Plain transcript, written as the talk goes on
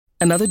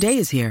Another day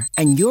is here,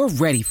 and you're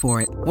ready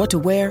for it. What to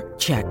wear?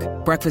 Check.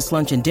 Breakfast,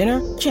 lunch, and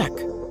dinner? Check.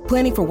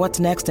 Planning for what's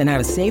next and how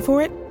to save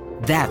for it?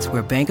 That's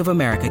where Bank of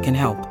America can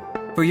help.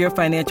 For your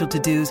financial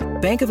to-dos,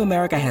 Bank of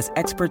America has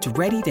experts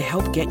ready to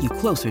help get you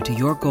closer to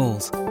your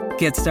goals.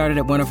 Get started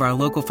at one of our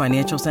local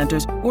financial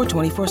centers or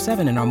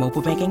 24/7 in our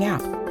mobile banking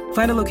app.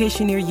 Find a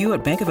location near you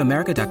at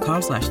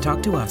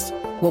bankofamerica.com/talktous.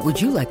 What would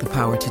you like the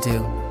power to do?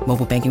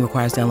 Mobile banking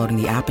requires downloading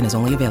the app and is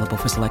only available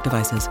for select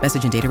devices.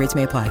 Message and data rates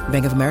may apply.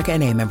 Bank of America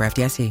N.A., member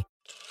FDIC.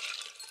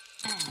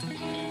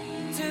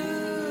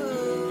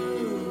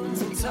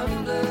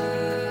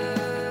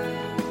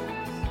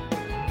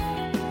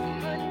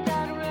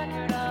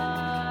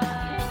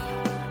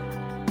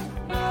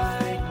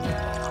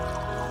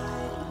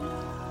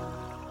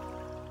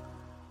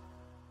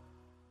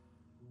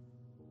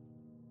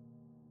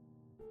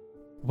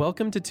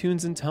 Welcome to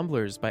Tunes and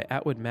Tumblers by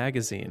Atwood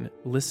Magazine.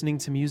 Listening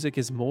to music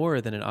is more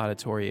than an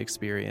auditory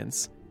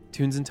experience.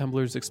 Tunes and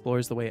Tumblers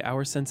explores the way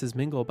our senses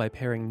mingle by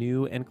pairing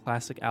new and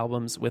classic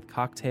albums with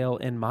cocktail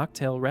and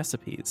mocktail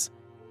recipes.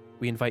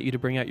 We invite you to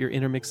bring out your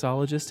inner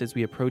mixologist as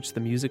we approach the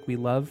music we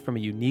love from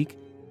a unique,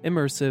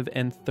 immersive,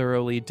 and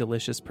thoroughly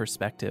delicious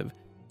perspective.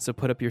 So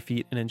put up your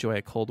feet and enjoy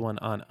a cold one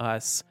on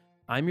us.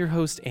 I'm your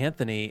host,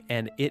 Anthony,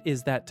 and it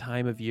is that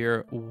time of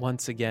year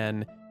once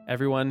again.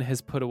 Everyone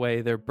has put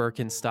away their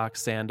Birkenstock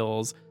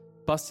sandals,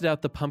 busted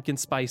out the pumpkin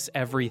spice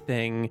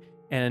everything,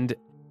 and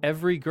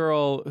every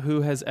girl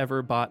who has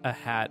ever bought a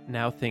hat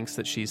now thinks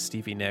that she's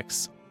Stevie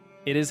Nicks.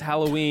 It is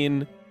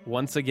Halloween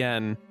once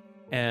again,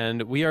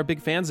 and we are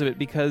big fans of it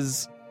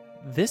because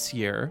this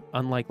year,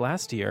 unlike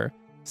last year,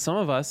 some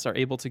of us are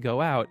able to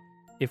go out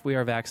if we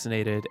are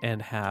vaccinated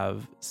and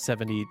have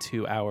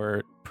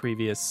 72-hour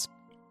previous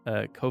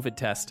COVID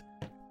test.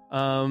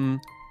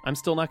 I'm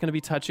still not going to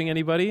be touching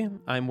anybody.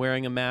 I'm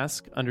wearing a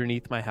mask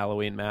underneath my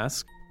Halloween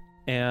mask,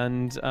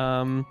 and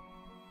I'm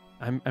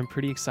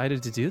pretty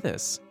excited to do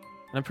this.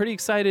 And I'm pretty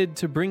excited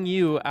to bring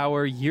you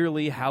our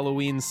yearly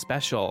Halloween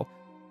special.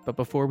 But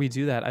before we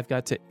do that, I've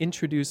got to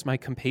introduce my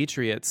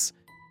compatriots.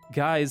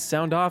 Guys,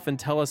 sound off and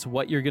tell us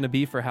what you're going to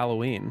be for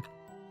Halloween.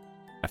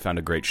 I found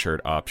a great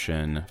shirt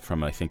option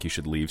from I Think You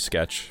Should Leave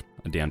sketch,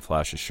 a Dan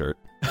Flash's shirt.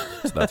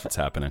 So that's what's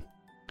happening.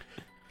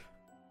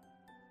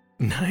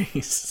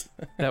 Nice.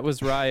 That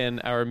was Ryan,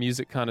 our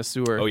music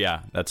connoisseur. Oh,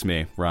 yeah, that's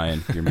me,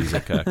 Ryan, your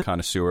music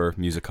connoisseur,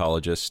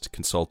 musicologist,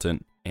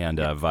 consultant, and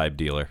vibe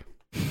dealer.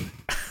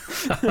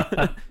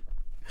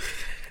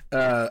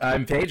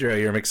 I'm Pedro,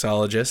 your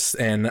mixologist,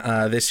 and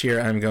this year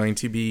I'm going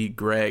to be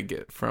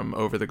Greg from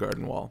Over the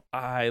Garden Wall.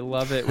 I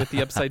love it, with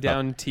the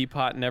upside-down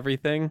teapot and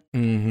everything.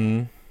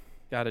 Mm-hmm.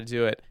 Gotta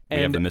do it. We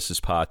have the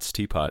Mrs. Potts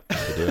teapot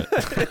to do it.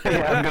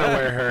 Yeah, I'm gonna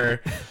wear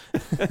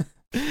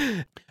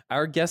her.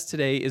 Our guest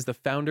today is the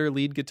founder,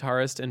 lead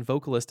guitarist, and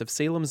vocalist of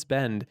Salem's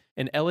Bend,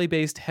 an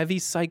LA-based heavy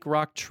psych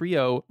rock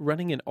trio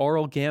running an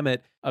oral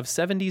gamut of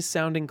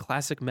 70s-sounding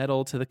classic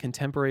metal to the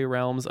contemporary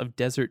realms of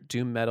desert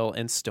doom metal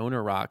and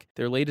stoner rock.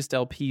 Their latest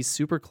LP,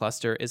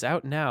 Supercluster, is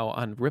out now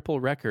on Ripple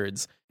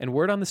Records, and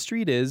word on the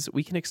street is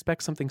we can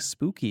expect something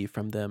spooky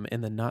from them in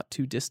the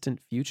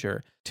not-too-distant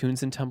future.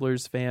 Tunes and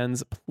Tumblers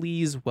fans,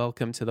 please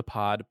welcome to the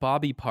pod,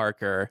 Bobby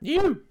Parker.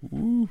 You.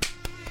 Ooh.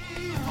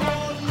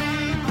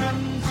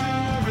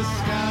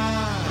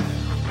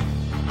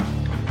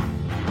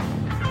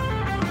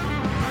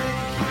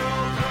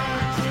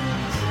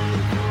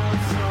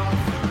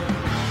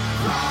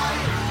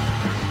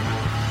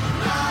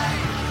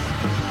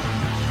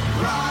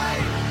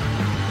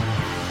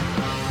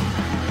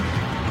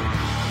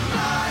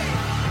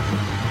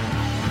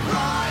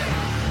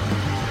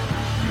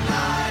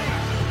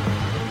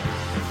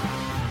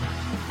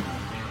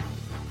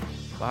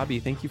 Bobby,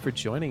 thank you for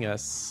joining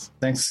us.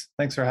 Thanks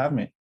for having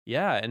me.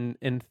 Yeah,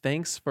 and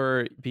thanks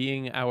for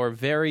being our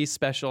very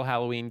special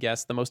Halloween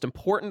guest, the most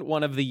important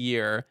one of the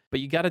year. But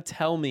you got to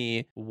tell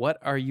me, what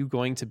are you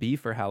going to be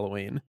for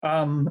Halloween?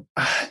 I'm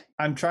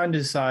trying to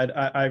decide.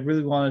 I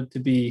really wanted to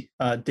be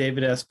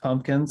David S.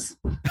 Pumpkins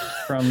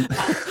from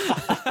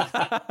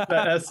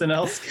that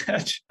SNL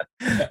sketch.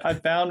 I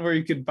found where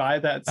you could buy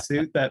that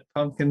suit, that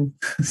pumpkin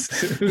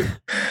suit.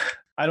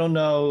 I don't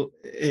know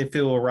if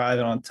it will arrive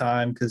on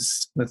time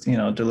because with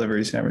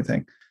deliveries and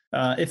everything.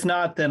 If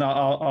not, then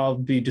I'll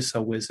be just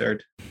a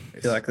wizard.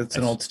 I feel like that's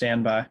an old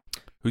standby.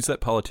 Who's that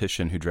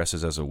politician who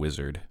dresses as a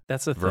wizard?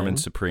 That's a Vermin thing.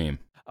 Supreme.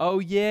 Oh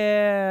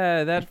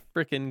yeah, that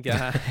freaking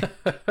guy.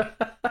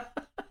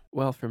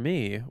 Well, for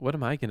me, what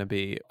am I going to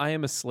be? I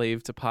am a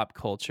slave to pop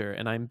culture,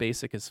 and I'm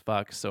basic as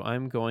fuck, so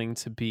I'm going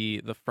to be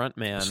the front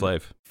man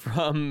Slave.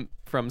 from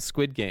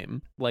Squid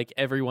Game, like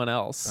everyone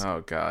else.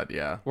 Oh, God,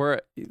 yeah.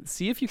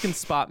 See if you can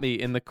spot me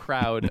in the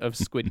crowd of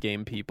Squid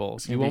Game people.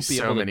 You won't be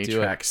able to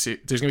do it.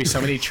 There's going to be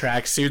so many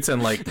tracksuits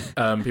and, like,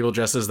 people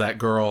dressed as that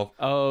girl.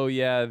 Oh,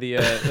 yeah,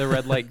 the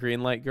red light,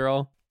 green light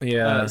girl.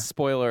 Yeah.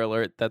 Spoiler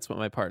alert, that's what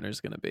my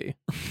partner's going to be.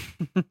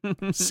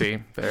 See,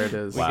 there it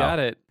is. We got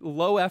it.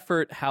 Low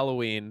effort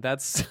Halloween.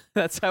 That's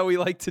how we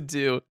like to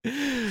do.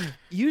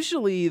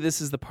 Usually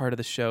this is the part of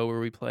the show where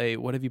we play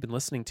What Have You Been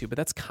Listening To? But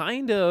that's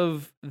kind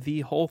of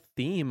the whole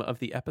theme of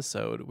the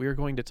episode. We're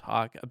going to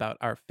talk about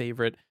our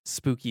favorite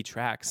spooky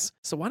tracks.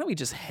 So why don't we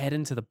just head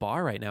into the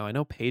bar right now? I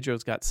know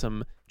Pedro's got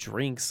some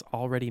drinks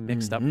already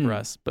mixed up for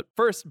us. But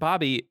first,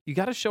 Bobby, you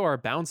got to show our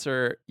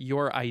bouncer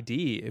your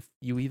ID if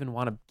you even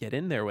want to get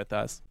in there with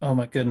us. Oh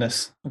my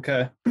goodness.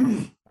 Okay.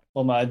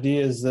 Well, my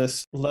idea is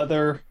this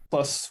leather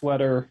plus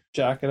sweater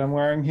jacket I'm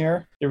wearing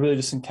here. It really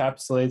just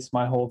encapsulates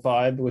my whole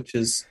vibe, which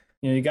is,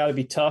 you got to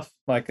be tough,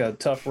 like a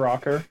tough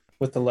rocker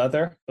with the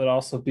leather, but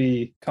also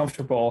be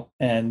comfortable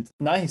and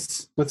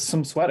nice with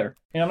some sweater.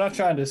 I'm not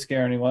trying to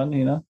scare anyone,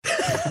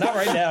 Not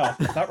right now.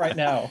 Not right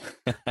now.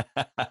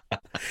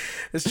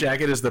 This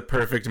jacket is the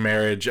perfect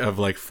marriage of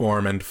like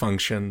form and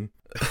function.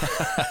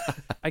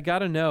 I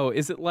gotta know,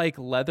 is it like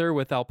leather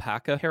with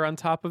alpaca hair on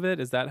top of it?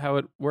 Is that how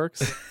it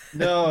works?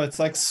 No, it's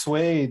like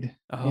suede,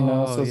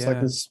 so it's like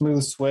a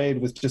smooth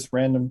suede with just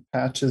random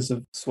patches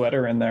of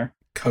sweater in there.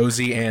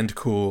 Cozy and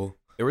cool.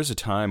 There was a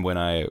time when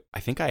I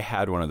think I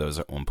had one of those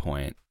at one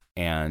point,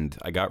 and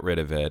I got rid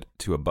of it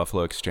to a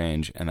Buffalo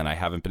Exchange, and then I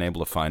haven't been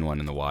able to find one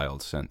in the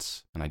wild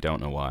since, and I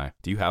don't know why.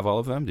 Do you have all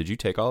of them? Did you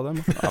take all of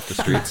them off the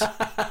streets?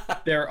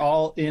 They're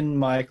all in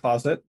my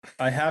closet.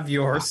 I have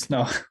yours.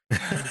 No.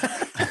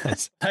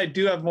 I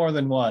do have more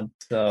than one.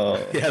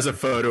 So he has a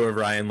photo of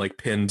Ryan like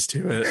pinned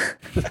to it.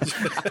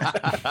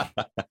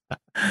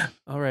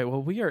 All right,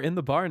 well, we are in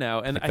the bar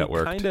now, and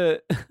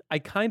I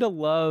kind of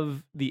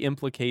love the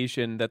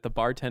implication that the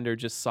bartender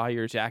just saw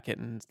your jacket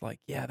and is like,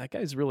 yeah, that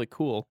guy's really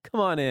cool. Come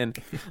on in.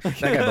 That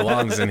guy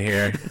belongs in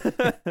here.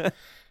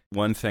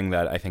 One thing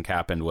that I think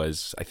happened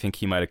was I think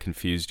he might have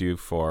confused you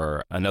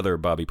for another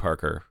Bobby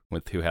Parker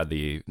who had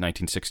the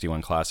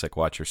 1961 classic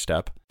Watch Your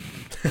Step.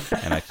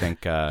 And I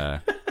think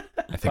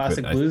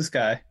classic blues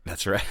guy.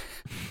 That's right.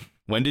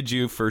 When did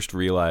you first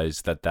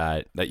realize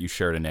that you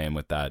shared a name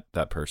with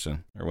that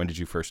person? Or when did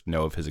you first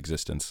know of his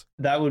existence?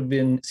 That would have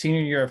been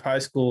senior year of high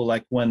school,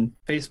 like when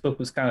Facebook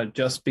was kind of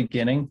just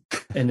beginning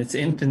in its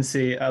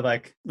infancy.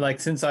 Like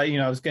since I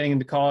was getting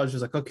into college, I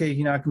was like, okay,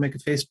 I can make a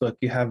Facebook.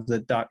 You have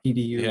the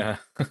 .edu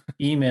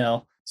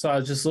email. So I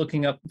was just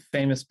looking up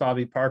famous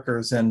Bobby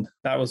Parkers, and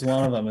that was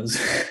one of them.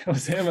 It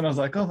was him, and I was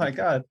like, oh my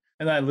God.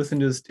 And I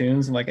listened to his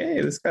tunes. I'm like,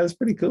 hey, this guy's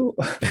pretty cool.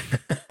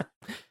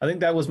 I think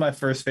that was my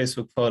first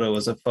Facebook photo,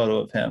 was a photo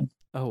of him.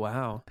 Oh,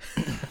 wow.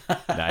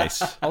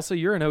 Nice. Also,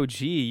 you're an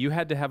OG. You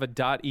had to have a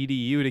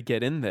 .edu to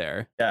get in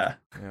there. Yeah.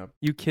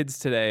 You kids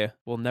today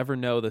will never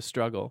know the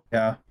struggle.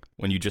 Yeah.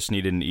 When you just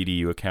needed an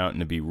EDU account and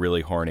to be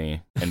really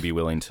horny and be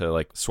willing to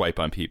like swipe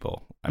on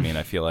people. I mean,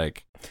 I feel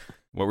like,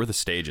 what were the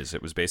stages?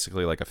 It was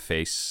basically like a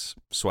face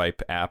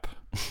swipe app.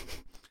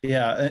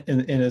 Yeah,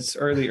 in its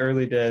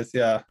early days,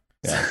 yeah.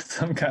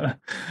 Some kind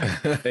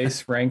of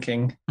face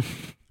ranking.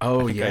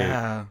 Oh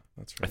yeah,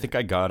 that's right. I think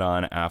I got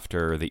on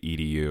after the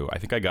EDU. I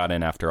think I got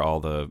in after all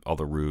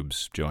the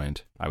rubes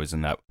joined. I was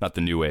in that, not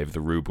the new wave,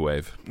 the rube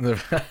wave.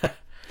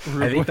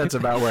 I think that's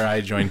about where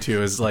I joined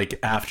too, is like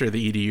after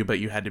the EDU, but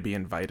you had to be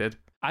invited.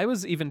 I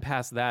was even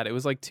past that. It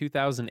was like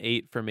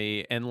 2008 for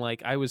me, and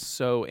like I was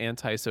so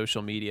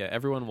anti-social media.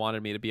 Everyone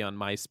wanted me to be on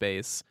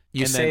MySpace.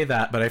 You say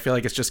that, but I feel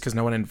like it's just because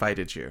no one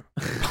invited you.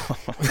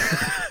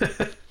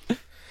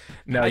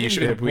 No, we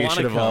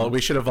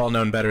should have all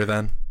known better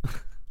then.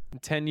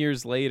 10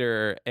 years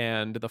later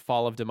and the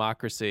fall of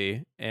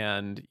democracy,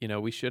 and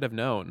we should have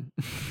known.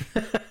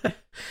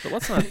 But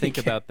let's not think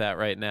about that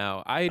right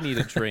now. I need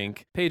a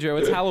drink. Pedro,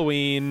 it's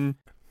Halloween.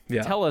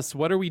 Yeah. Tell us,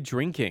 what are we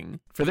drinking?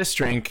 For this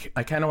drink,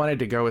 I kind of wanted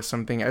to go with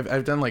something.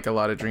 I've done like a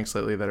lot of drinks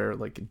lately that are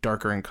like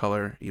darker in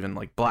color, even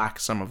like black,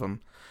 some of them.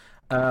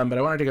 But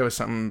I wanted to go with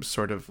something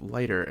sort of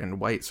lighter and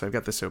white. So I've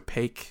got this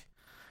opaque,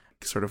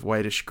 sort of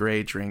whitish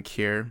gray drink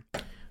here.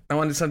 I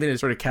wanted something that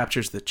sort of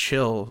captures the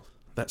chill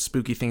that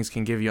spooky things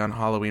can give you on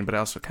Halloween, but I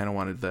also kind of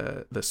wanted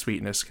the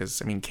sweetness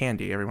because, I mean,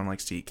 candy. Everyone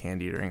likes to eat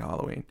candy during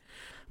Halloween.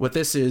 What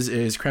this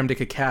is creme de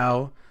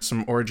cacao,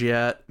 some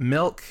orgeat,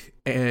 milk,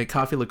 and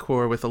coffee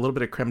liqueur with a little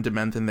bit of creme de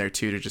menthe in there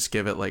too to just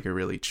give it like a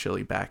really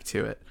chilly back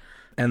to it.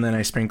 And then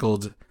I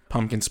sprinkled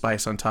pumpkin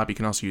spice on top. You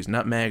can also use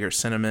nutmeg or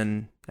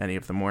cinnamon, any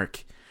of them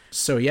work.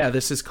 So yeah,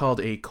 this is called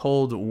a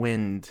cold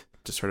wind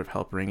to sort of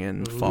help ring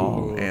in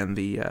fall and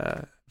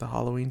the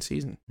Halloween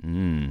season.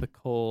 The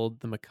cold,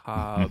 the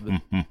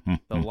macabre,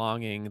 the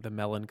longing, the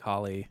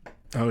melancholy.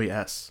 Oh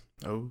yes.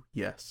 Oh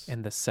yes.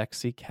 And the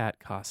sexy cat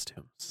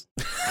costumes.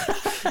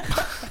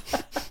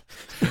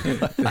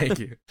 Thank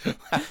you.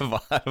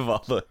 Out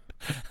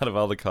of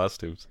all the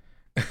costumes.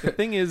 The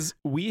thing is,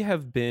 we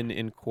have been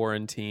in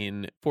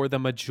quarantine for the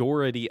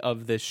majority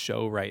of this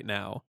show right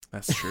now.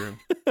 That's true.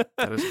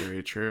 That is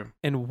very true.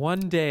 And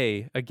one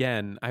day,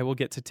 again, I will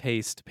get to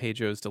taste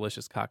Pedro's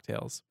delicious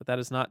cocktails. But that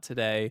is not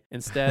today.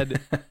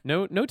 Instead,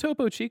 no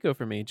Topo Chico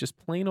for me. Just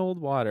plain old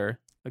water.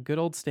 A good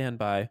old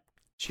standby.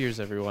 Cheers,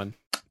 everyone.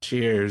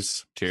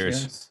 Cheers.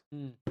 Cheers.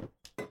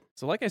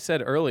 So like I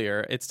said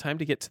earlier, it's time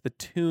to get to the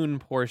tune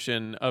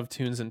portion of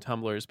Tunes and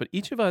Tumblers, but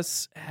each of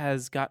us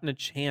has gotten a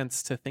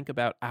chance to think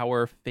about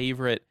our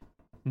favorite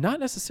not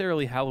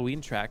necessarily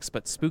Halloween tracks,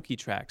 but spooky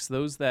tracks,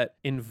 those that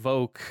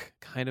invoke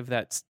kind of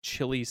that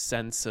chilly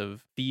sense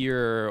of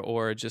fear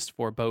or just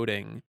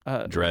foreboding.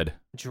 Dread.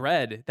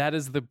 Dread. That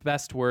is the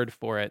best word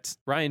for it.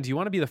 Ryan, do you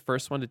want to be the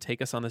first one to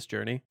take us on this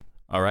journey?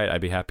 All right,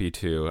 I'd be happy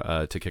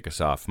to kick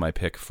us off. My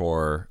pick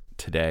for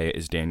today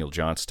is Daniel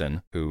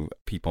Johnston, who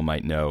people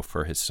might know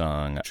for his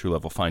song True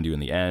Love Will Find You in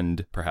the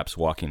End, perhaps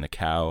Walking the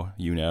Cow,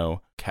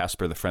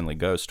 Casper the Friendly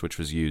Ghost, which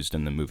was used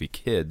in the movie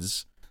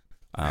Kids,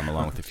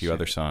 along with a few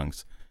other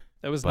songs.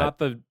 That was not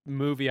the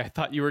movie I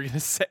thought you were going to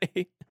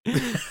say.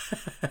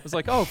 I was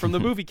like, oh, from the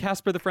movie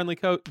Casper the Friendly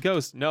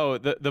Ghost. No,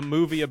 the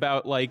movie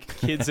about like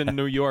kids in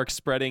New York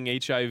spreading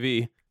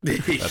HIV.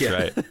 That's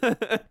right.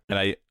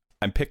 And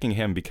I'm picking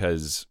him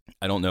because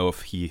I don't know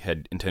if he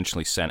had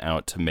intentionally sent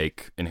out to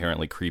make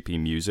inherently creepy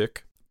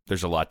music.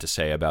 There's a lot to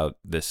say about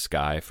this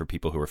guy for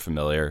people who are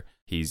familiar.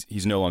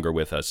 He's no longer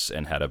with us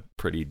and had a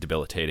pretty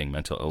debilitating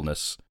mental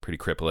illness, pretty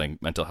crippling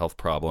mental health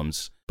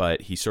problems.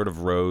 But he sort of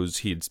rose.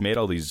 He'd made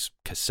all these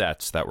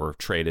cassettes that were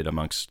traded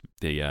amongst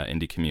the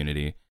indie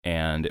community.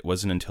 And it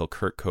wasn't until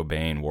Kurt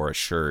Cobain wore a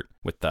shirt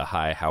with the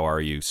 "Hi, how are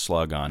you"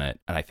 slug on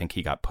it. And I think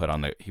he got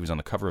he was on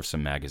the cover of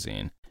some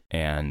magazine.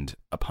 And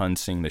upon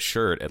seeing the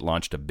shirt, it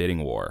launched a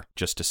bidding war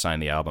just to sign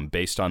the album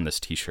based on this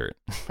t-shirt,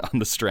 on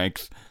the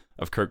strength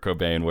of Kurt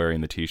Cobain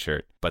wearing the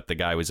t-shirt. But the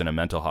guy was in a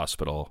mental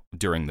hospital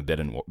during the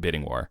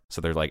bidding war.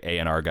 So they're like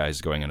A&R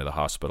guys going into the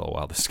hospital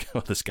while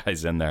this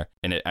guy's in there.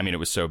 And it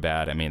was so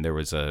bad. I mean, there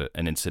was an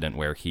incident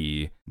where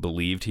he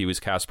believed he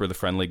was Casper the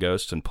Friendly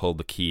Ghost and pulled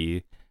the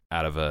key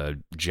out of a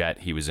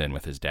jet he was in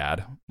with his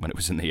dad when it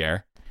was in the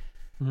air.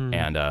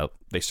 And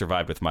they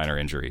survived with minor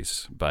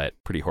injuries, but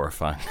pretty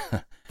horrifying.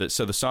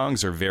 So the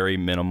songs are very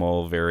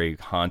minimal, very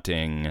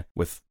haunting,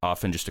 with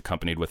often just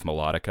accompanied with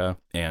melodica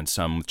and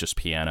some with just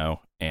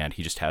piano. And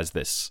he just has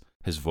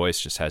his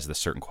voice just has this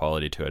certain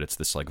quality to it. It's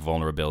this like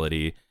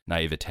vulnerability,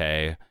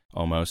 naivete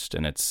almost,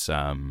 and it's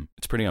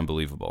pretty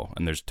unbelievable.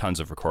 And there's tons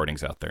of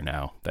recordings out there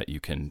now that you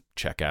can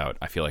check out.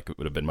 I feel like it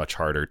would have been much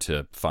harder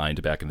to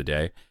find back in the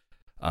day.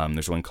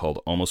 There's one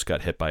called Almost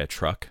Got Hit by a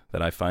Truck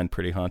that I find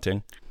pretty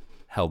haunting.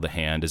 Held the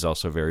Hand is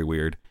also very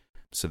weird.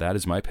 So that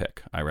is my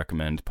pick. I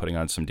recommend putting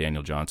on some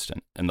Daniel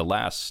Johnston. And the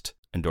last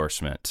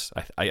endorsement,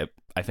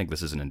 I think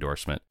this is an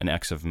endorsement. An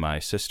ex of my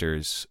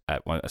sister's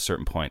at a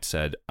certain point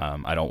said,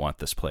 I don't want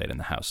this played in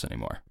the house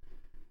anymore.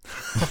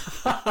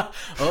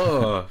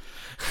 Oh.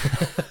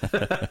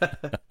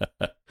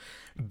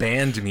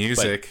 Band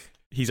music.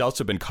 But he's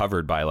also been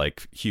covered by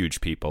like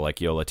huge people like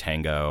Yola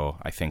Tango.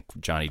 I think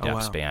Johnny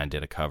Depp's wow. band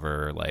did a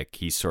cover. Like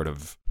he's sort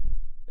of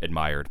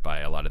admired by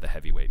a lot of the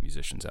heavyweight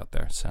musicians out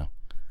there. So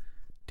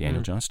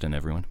Daniel Johnston,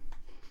 everyone.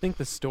 I think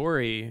the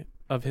story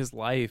of his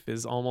life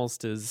is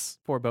almost as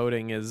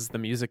foreboding as the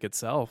music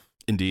itself.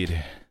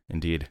 Indeed.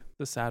 It's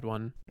a sad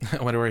one.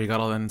 I wonder where you got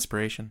all that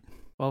inspiration.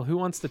 Well, who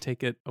wants to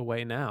take it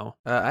away now?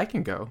 I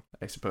can go,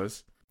 I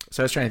suppose.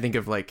 So I was trying to think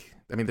of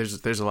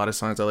there's a lot of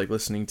songs I like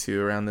listening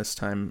to around this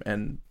time,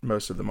 and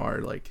most of them are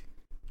like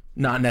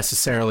not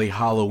necessarily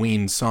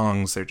Halloween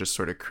songs. They're just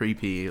sort of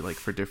creepy, like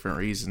for different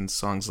reasons.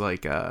 Songs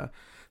like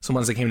some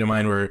ones that came to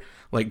mind were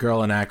like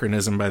Girl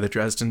Anachronism by the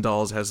Dresden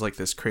Dolls has like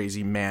this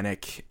crazy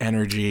manic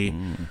energy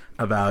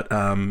about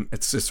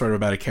it's just sort of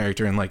about a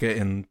character in like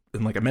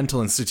a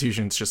mental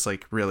institution. It's just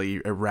like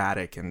really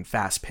erratic and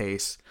fast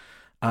paced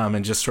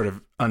and just sort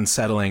of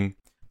unsettling.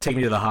 Take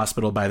Me to the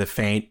Hospital by The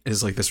Faint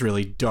is like this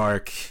really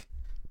dark,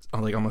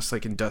 like almost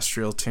like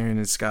industrial tune.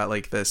 It's got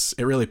like this,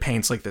 it really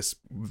paints like this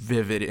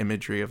vivid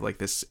imagery of like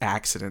this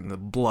accident and the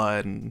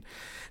blood and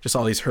just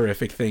all these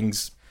horrific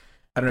things.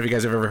 I don't know if you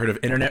guys have ever heard of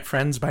Internet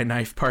Friends by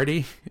Knife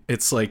Party.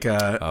 It's like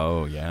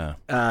oh yeah,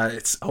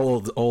 it's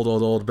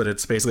old, but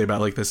it's basically about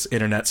like this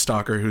internet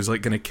stalker who's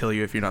like gonna kill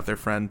you if you're not their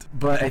friend.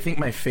 But I think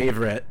my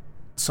favorite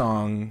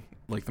song,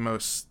 like the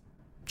most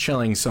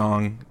chilling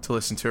song to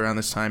listen to around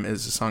this time,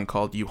 is a song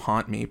called "You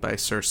Haunt Me" by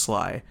Sir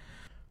Sly.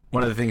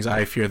 One of the things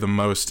I fear the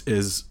most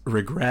is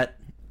regret,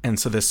 and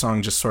so this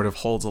song just sort of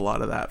holds a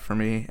lot of that for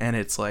me. And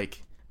it's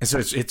like, and so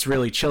it's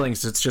really chilling.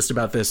 So it's just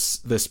about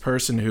this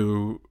person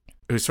who's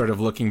sort of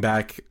looking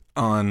back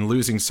on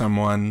losing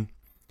someone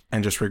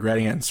and just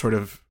regretting it, and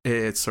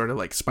it's sort of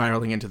like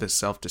spiraling into this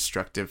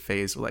self-destructive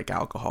phase of like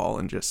alcohol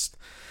and just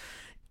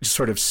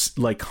sort of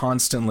like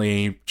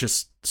constantly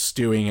just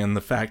stewing in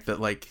the fact that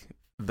like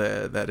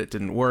that it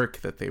didn't work,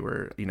 that they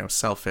were,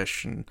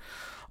 selfish and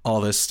all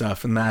this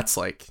stuff. And that's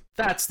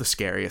the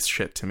scariest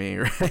shit to me,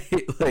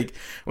 right? Like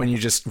when you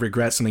just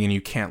regret something and you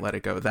can't let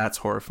it go, that's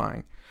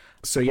horrifying.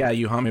 So yeah,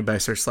 You Haunt Me by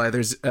Sir Sly.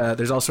 There's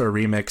also a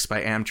remix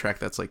by Amtrak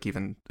that's like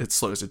it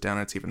slows it down.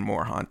 It's even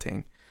more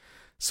haunting.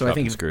 So I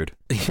think screwed.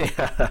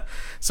 Yeah.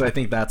 So I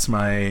think that's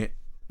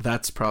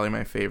probably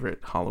my favorite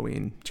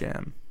Halloween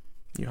jam.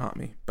 You Haunt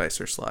Me by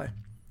Sir Sly.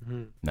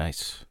 Mm-hmm.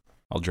 Nice.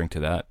 I'll drink to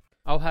that.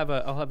 I'll have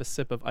a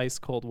sip of ice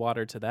cold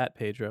water to that,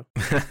 Pedro.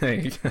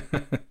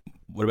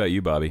 What about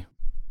you, Bobby?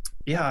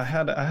 Yeah, I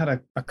had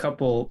a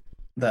couple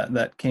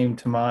that came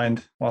to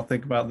mind while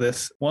thinking about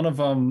this. One of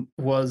them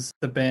was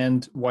the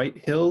band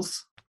White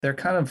Hills. They're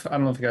kind of, I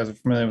don't know if you guys are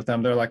familiar with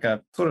them. They're like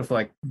a sort of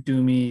like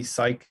doomy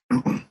psych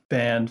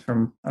band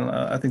from, I don't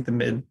know, I think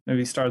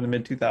maybe start of the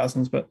mid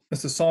 2000s, but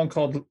it's a song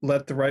called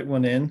Let the Right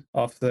One In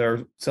off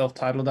their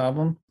self-titled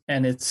album.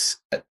 And it's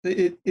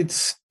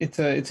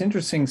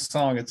interesting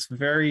song.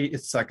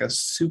 It's like a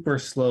super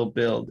slow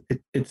build.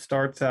 It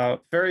starts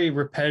out very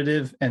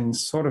repetitive and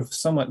sort of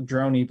somewhat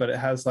drony, but it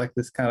has like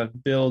this kind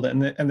of build,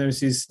 and there's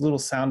these little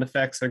sound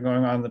effects that are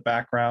going on in the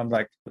background,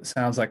 like it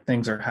sounds like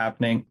things are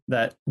happening,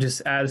 that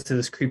just adds to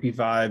this creepy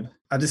vibe.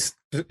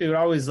 It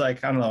always,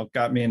 like, I don't know,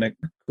 got me in a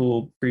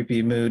cool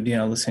creepy mood,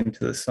 listening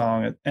to this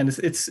song. And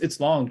it's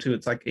long too.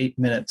 It's like 8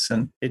 minutes,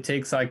 and it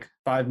takes like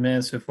 5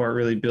 minutes before it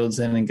really builds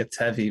in and gets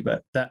heavy.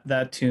 But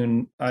that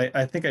tune,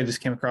 I think I just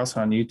came across it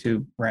on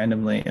YouTube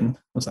randomly and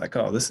was like,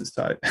 oh, this is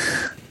tight.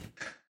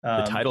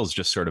 The title's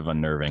just sort of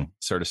unnerving.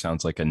 Sort of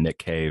sounds like a Nick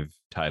Cave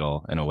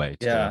title in a way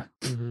too. Yeah.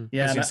 Mm-hmm.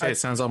 Yeah. As you say, it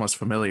sounds almost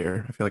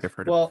familiar. I feel like I've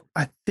heard it. Well,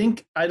 I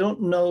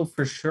don't know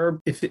for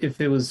sure if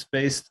it was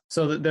based.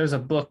 So that there's a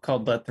book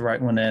called Let the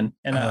Right One In,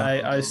 and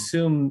I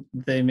assume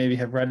they maybe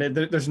have read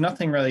it. There's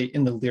nothing really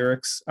in the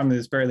lyrics. I mean,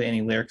 there's barely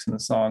any lyrics in the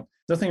song.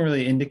 Nothing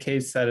really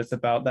indicates that it's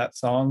about that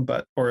song,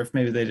 or if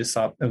maybe they just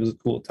thought it was a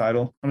cool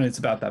title. I mean, it's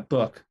about that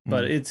book,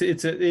 but it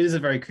is a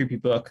very creepy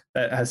book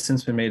that has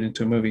since been made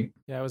into a movie.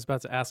 Yeah, I was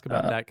about to ask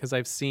about that because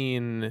I've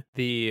seen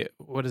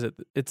what is it?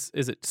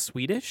 Is it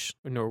Swedish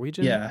or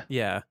Norwegian?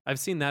 Yeah. I've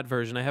seen that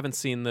version. I haven't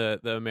seen the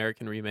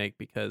American remake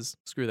because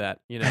screw that.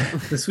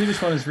 The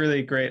Swedish one is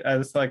really great.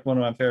 It's like one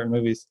of my favorite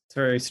movies. It's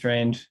very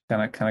strange,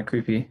 kind of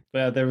creepy. But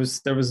yeah, there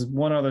was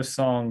one other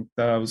song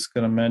that I was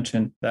going to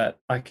mention that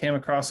I came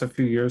across a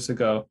few years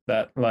ago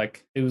that,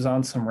 like, it was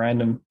on some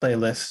random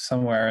playlist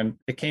somewhere, and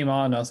it came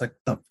on, and I was like,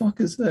 the fuck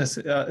is this?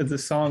 The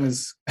song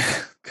is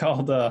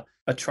called A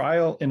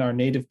Trial in Our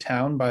Native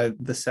Town by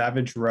the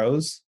Savage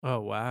Rose.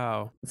 Oh,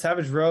 wow. The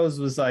Savage Rose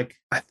was like,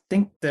 I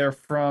believe they're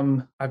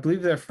from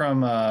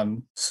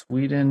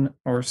Sweden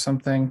or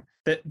something.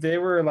 They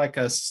were like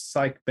a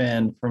psych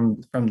band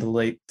from the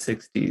late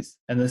 60s,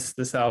 and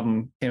this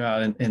album came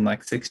out in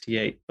like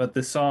 68. But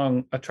the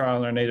song A Trial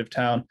in Our Native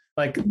Town,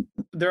 like,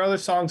 their other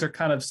songs are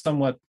kind of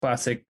somewhat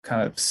classic,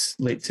 kind of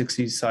late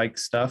 60s psych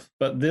stuff,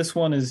 but this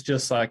one is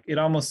just like, it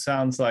almost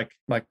sounds like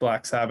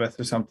Black Sabbath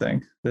or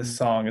something. This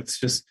song,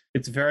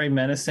 it's very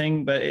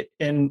menacing, but it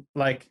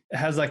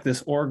has like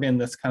this organ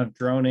that's kind of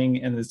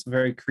droning and this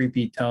very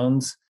creepy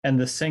tones, and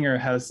the singer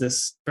has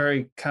this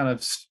very kind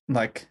of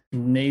like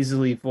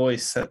nasally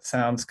voice that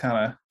sounds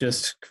kind of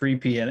just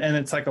creepy, and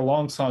it's like a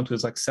long song too.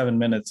 It's like 7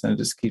 minutes, and it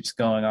just keeps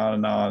going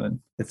on, and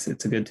it's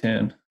a good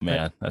tune.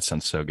 Man, that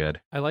sounds so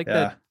good. I like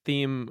that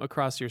theme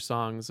across your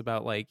songs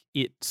about like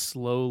it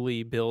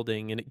slowly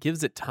building, and it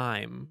gives it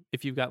time.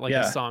 If you've got like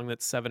a song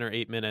that's 7 or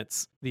 8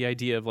 minutes, the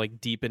idea of like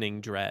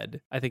deepening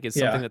dread, I think, is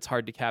something that's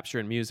hard to capture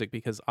in music,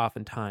 because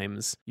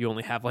oftentimes you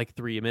only have like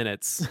 3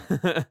 minutes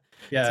to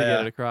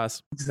get it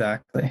across.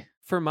 Exactly.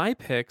 For my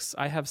picks,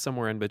 I have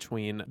somewhere in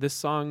between. This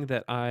song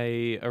that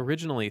I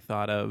originally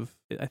thought of,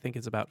 I think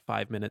it's about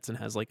 5 minutes and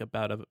has like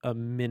about a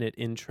minute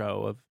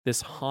intro of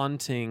this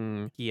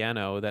haunting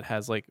piano that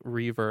has like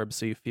reverb,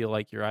 so you feel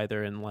like you're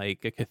either in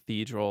like a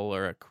cathedral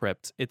or a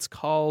crypt. It's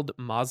called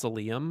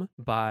Mausoleum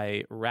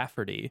by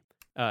Rafferty.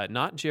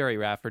 Not Jerry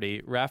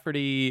Rafferty.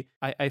 Rafferty,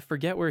 I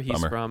forget where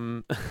he's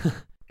from.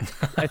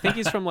 I think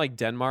he's from like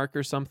Denmark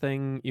or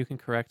something. You can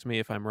correct me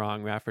if I'm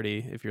wrong,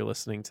 Rafferty, if you're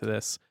listening to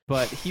this.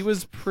 But he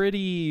was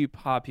pretty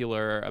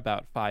popular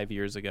about 5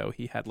 years ago.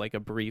 He had like a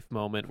brief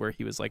moment where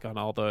he was like on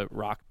all the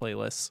rock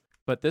playlists.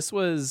 But this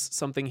was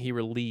something he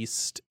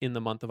released in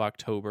the month of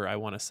October, I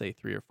want to say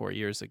 3 or 4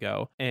 years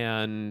ago.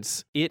 And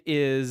it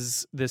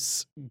is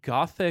this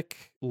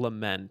gothic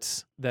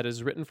lament that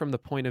is written from the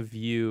point of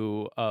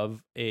view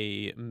of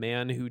a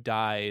man who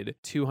died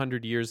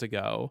 200 years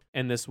ago,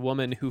 and this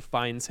woman who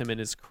finds him in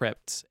his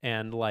crypt,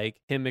 and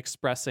like him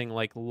expressing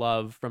like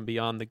love from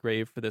beyond the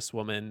grave for this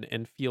woman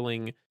and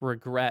feeling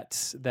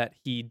regret that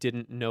he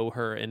didn't know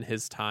her in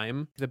his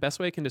time. The best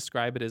way I can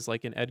describe it is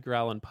like an Edgar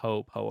Allan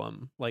Poe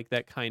poem, like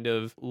that kind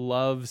of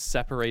love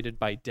separated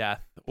by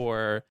death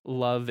or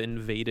love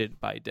invaded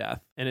by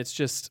death. And it's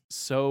just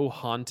so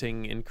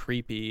haunting and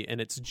creepy,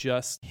 and it's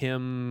just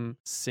him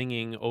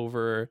singing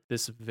over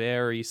this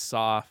very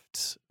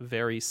soft,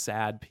 very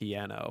sad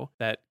piano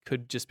that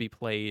could just be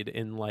played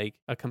in like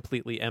a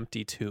completely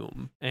empty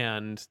tomb.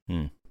 And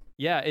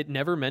yeah, it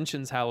never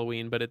mentions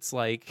Halloween, but it's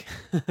like,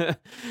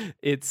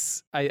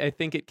 I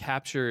think it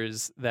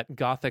captures that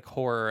gothic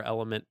horror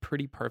element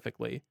pretty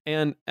perfectly.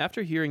 And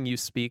after hearing you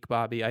speak,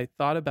 Bobby, I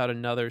thought about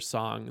another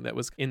song that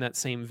was in that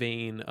same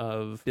vein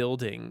of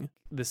building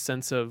the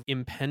sense of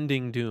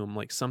impending doom,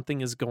 like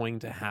something is going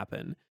to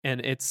happen.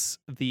 And it's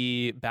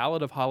the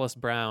Ballad of Hollis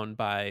Brown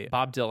by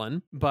Bob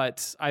Dylan,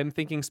 but I'm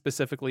thinking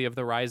specifically of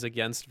the Rise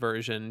Against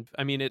version.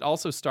 I mean, it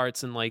also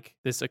starts in like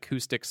this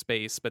acoustic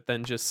space, but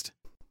then just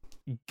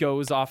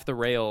goes off the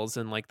rails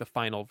in like the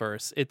final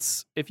verse.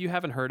 It's, if you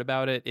haven't heard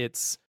about it,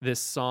 it's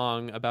this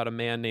song about a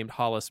man named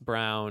Hollis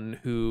Brown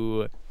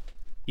who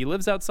He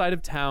lives outside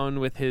of town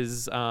with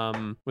his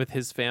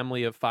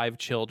family of 5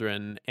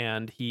 children,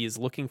 and he's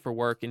looking for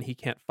work and he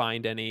can't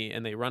find any,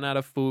 and they run out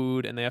of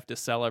food and they have to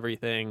sell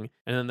everything.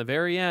 And in the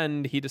very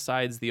end, he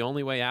decides the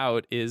only way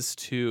out is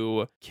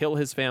to kill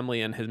his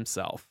family and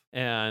himself.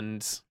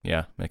 And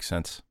yeah, makes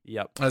sense.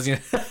 Yep. I was gonna...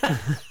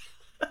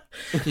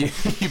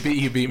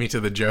 you beat me to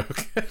the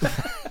joke.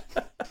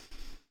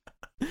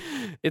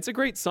 It's a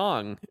great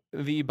song.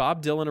 The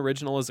Bob Dylan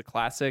original is a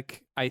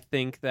classic. I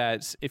think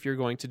that if you're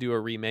going to do a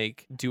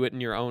remake, do it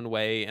in your own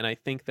way. And I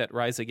think that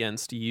Rise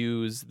Against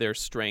use their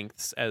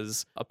strengths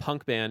as a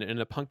punk band, and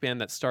a punk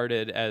band that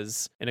started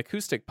as an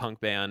acoustic punk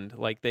band.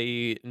 Like,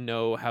 they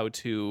know how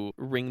to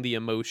wring the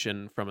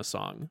emotion from a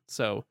song.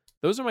 So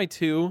those are my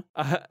 2.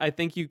 I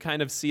think you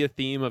kind of see a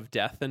theme of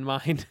death in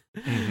mine.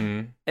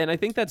 Mm-hmm. And I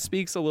think that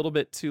speaks a little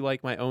bit to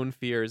like my own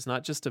fears,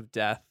 not just of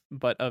death,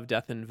 but of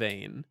death in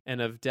vain,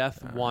 and of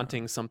death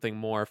wanting something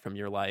more from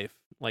your life.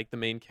 Like the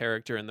main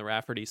character in the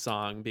Rafferty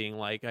song being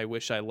like, I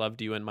wish I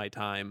loved you in my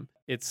time.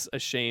 It's a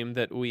shame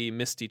that we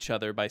missed each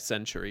other by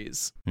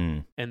centuries.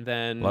 And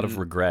then a lot of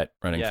regret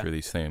running through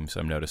these themes,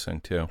 I'm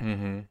noticing too.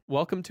 Mm-hmm.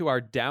 Welcome to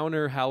our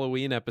downer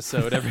Halloween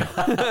episode,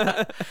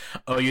 everyone.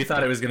 Oh, you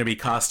thought it was going to be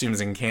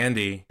costumes and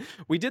candy.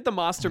 We did the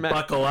Monster Mash.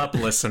 Buckle up,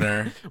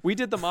 listener. We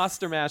did the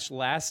Monster Mash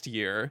last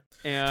year,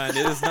 and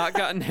it has not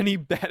gotten any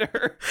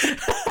better.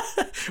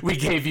 We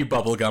gave you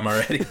bubblegum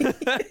already.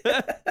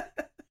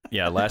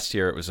 Yeah, last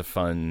year it was a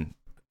fun,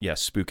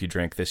 spooky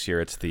drink. This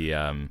year it's the,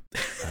 oh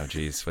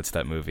geez, what's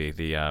that movie?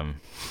 The,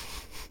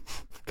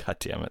 God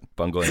damn it,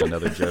 bungling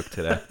another joke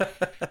today.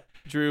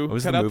 Drew, what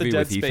was cut the out movie the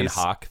dead with Ethan space.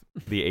 Hawke,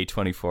 the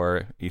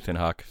A24 Ethan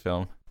Hawke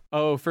film?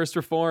 Oh, First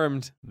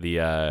Reformed. The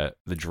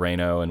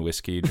Drano and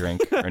whiskey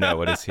drink, or no?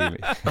 What is he?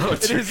 Oh,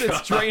 It's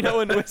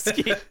Drano and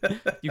whiskey.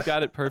 You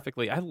got it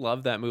perfectly. I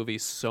love that movie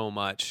so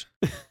much.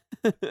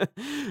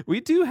 We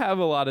do have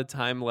a lot of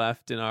time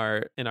left in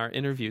our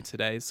interview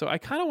today, so I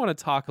kind of want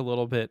to talk a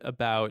little bit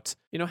about,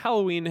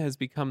 Halloween has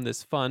become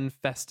this fun,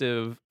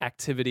 festive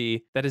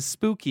activity that is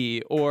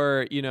spooky,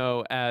 or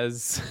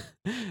as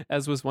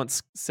was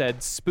once said,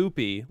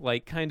 spoopy,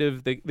 like kind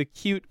of the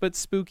cute but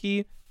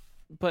spooky.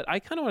 But I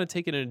kind of want to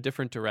take it in a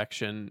different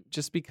direction,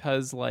 just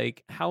because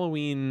like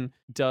Halloween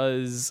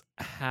does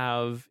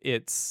have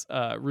its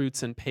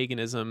roots in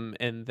paganism,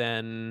 and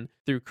then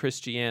through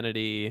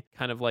Christianity,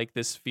 kind of like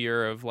this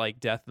fear of like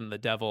death and the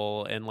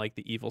devil and like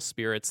the evil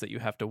spirits that you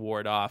have to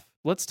ward off.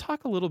 Let's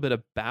talk a little bit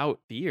about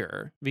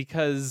fear,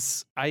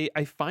 because I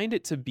find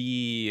it to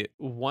be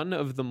one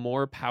of the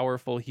more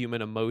powerful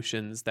human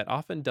emotions that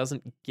often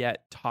doesn't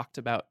get talked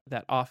about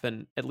that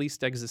often, at least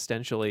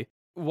existentially.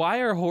 Why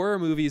are horror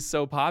movies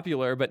so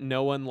popular, but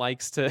no one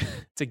likes to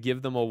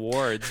give them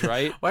awards,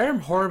 right? Why are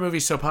horror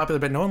movies so popular,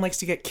 but no one likes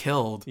to get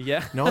killed?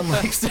 Yeah. No one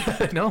likes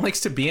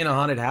to be in a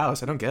haunted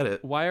house. I don't get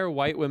it. Why are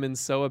white women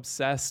so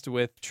obsessed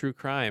with true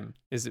crime?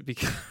 Is it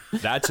because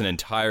That's an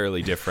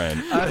entirely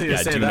different.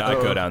 Do not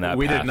go down that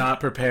We path. did not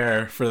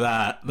prepare for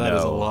that. That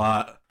is a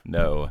lot.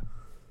 No.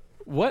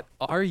 what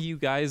are you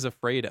guys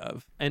afraid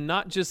of? And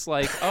not just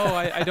like, oh,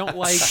 I don't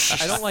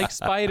like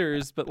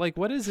spiders, but like,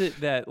 what is it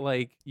that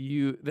like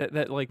you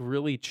that like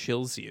really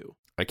chills you?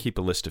 I keep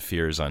a list of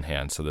fears on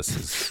hand, so this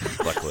is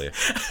luckily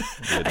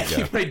good I to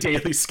go. keep my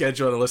daily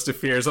schedule and a list of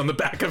fears on the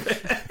back of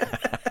it.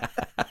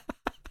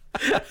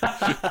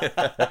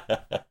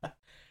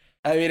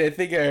 I mean, I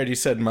think I already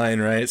said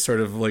mine, right? Sort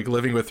of like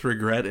living with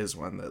regret is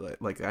one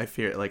that like I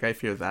fear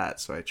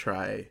that, so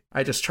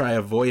I just try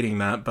avoiding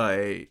that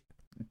by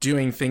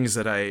doing things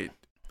that I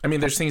mean,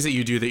 there's things that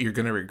you do that you're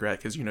going to regret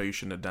because you know you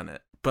shouldn't have done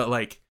it. But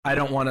like, I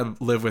don't want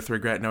to live with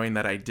regret knowing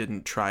that I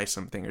didn't try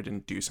something or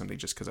didn't do something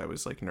just because I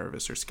was like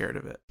nervous or scared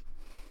of it.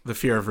 The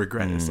fear of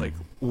regret is like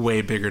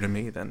way bigger to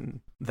me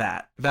than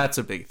that. That's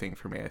a big thing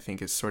for me, I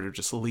think, is sort of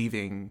just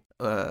leaving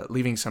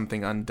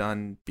something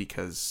undone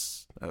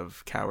because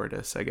of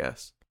cowardice, I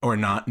guess, or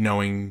not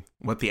knowing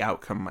what the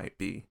outcome might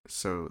be.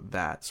 So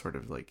that sort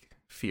of like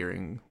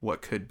fearing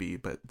what could be,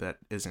 but that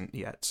isn't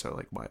yet. So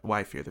like,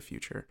 why fear the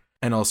future?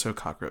 And also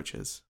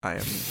cockroaches. I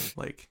am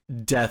like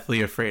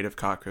deathly afraid of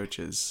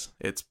cockroaches.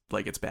 It's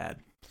like, it's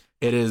bad.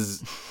 It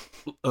is,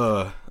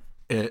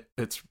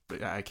 it's,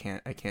 I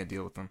can't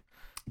deal with them.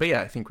 But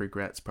yeah, I think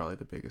regret's probably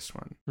the biggest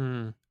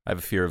one. I have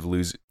a fear of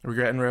losing.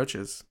 Regret and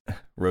roaches.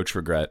 Roach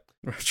regret.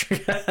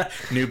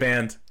 New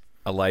band.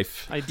 A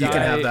life. You can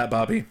have that,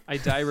 Bobby. I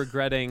die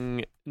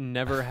regretting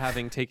never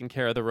having taken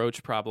care of the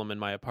roach problem in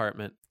my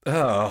apartment.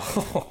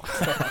 Oh.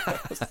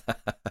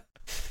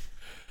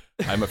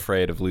 I'm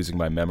afraid of losing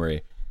my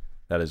memory.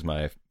 That is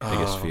my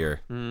biggest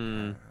fear.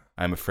 Mm.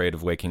 I'm afraid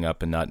of waking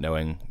up and not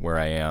knowing where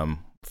I am,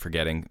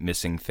 forgetting,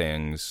 missing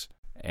things,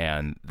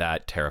 and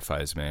that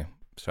terrifies me.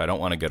 So I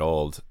don't want to get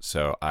old,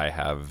 so I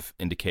have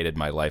indicated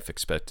my life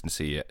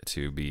expectancy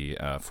to be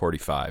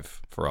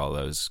 45 for all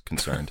those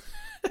concerned.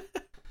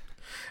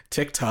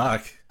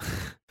 TikTok.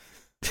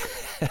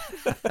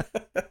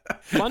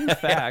 Fun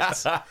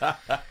fact.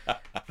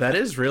 That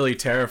is really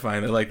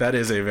terrifying. Like, that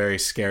is a very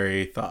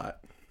scary thought.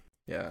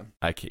 Yeah.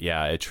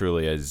 Yeah, it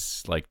truly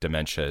is. Like,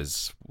 dementia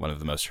is one of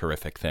the most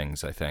horrific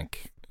things, I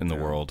think, in the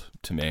world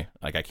to me.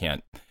 Like, I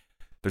can't,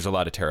 there's a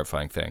lot of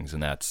terrifying things,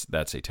 and that's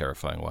a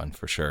terrifying one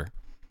for sure.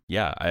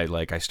 Yeah,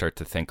 I start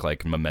to think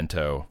like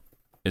Memento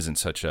isn't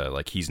such a,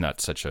 like, he's not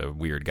such a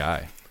weird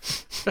guy.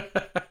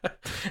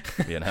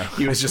 You know?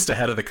 He was just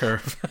ahead of the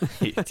curve.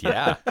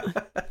 Yeah.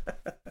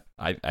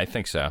 I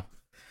think so.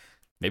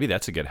 Maybe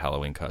that's a good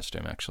Halloween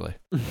costume, actually.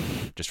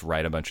 Just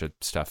write a bunch of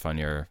stuff on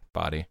your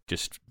body.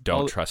 Just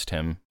don't trust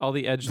him. All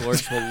the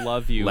edgelords will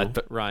love you,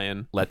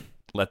 Ryan.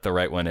 Let the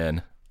right one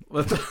in.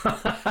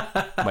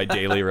 My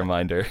daily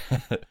reminder.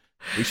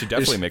 We should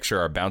definitely make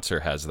sure our bouncer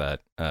has that,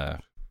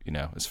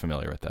 is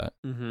familiar with that.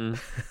 Mm-hmm.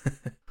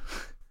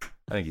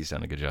 I think he's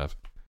done a good job.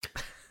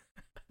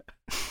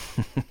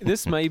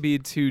 This might be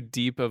too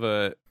deep of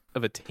a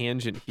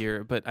tangent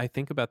here, but I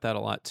think about that a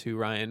lot too,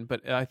 Ryan.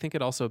 But I think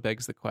it also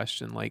begs the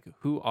question, like,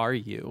 who are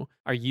you?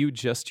 Are you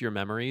just your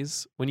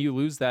memories? When you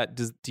lose that,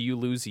 do you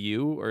lose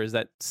you, or is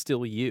that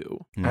still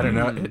you? I don't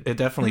know. It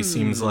definitely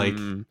seems like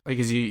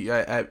as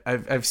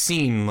I've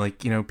seen, like,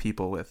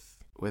 people with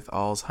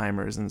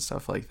Alzheimer's and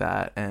stuff like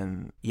that,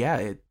 and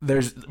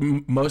there's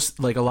most,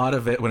 like, a lot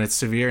of it when it's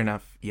severe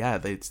enough,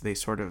 they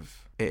sort of,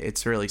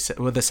 it's really,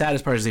 well, the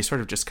saddest part is they sort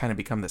of just kind of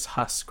become this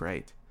husk,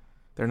 right?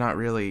 They're not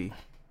really,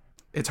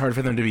 it's hard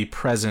for them to be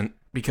present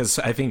because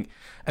I think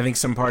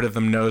some part of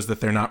them knows that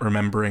they're not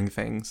remembering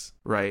things,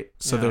 right?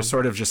 So they're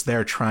sort of just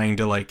there trying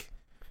to, like,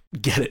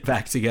 get it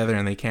back together,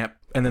 and they can't,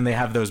 and then they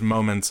have those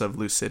moments of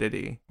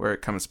lucidity where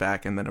it comes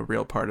back, and then a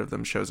real part of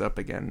them shows up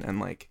again,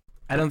 and, like,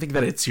 I don't think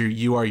that it's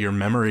you are your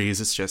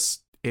memories. It's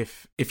just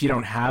if you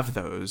don't have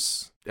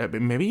those,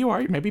 maybe you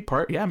are your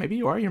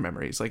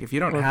memories. Like, if you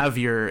don't have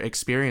your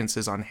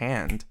experiences on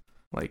hand,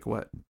 like,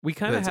 what we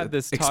kind of had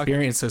this talk.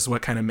 Experience is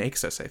what kind of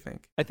makes us, I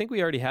think. I think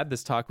we already had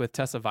this talk with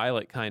Tessa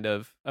Violet, kind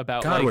of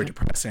about, God, like, we're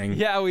depressing.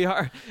 Yeah, we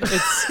are.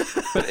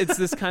 But it's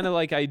this kind of,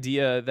 like,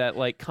 idea that,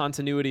 like,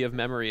 continuity of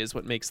memory is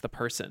what makes the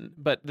person.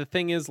 But the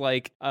thing is,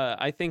 like,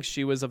 I think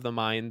she was of the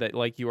mind that,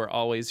 like, you are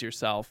always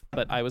yourself.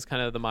 But I was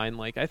kind of the mind,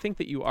 like, I think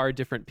that you are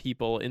different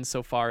people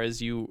insofar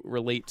as you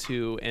relate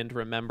to and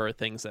remember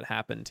things that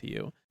happen to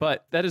you.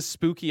 But that is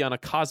spooky on a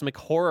cosmic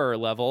horror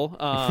level.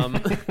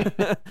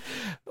 Let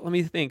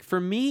me think.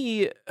 For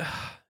me,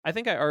 I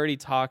think I already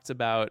talked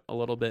about a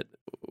little bit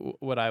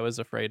what I was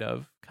afraid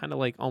of, kind of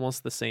like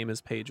almost the same as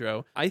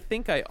Pedro. I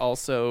think I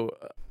also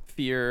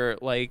fear,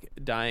 like,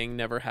 dying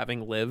never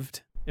having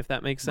lived, if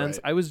that makes sense.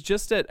 Right. I was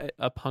just at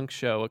a punk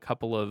show a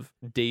couple of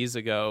days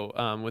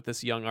ago with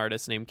this young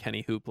artist named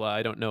Kenny Hoopla.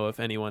 I don't know if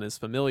anyone is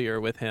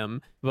familiar with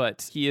him,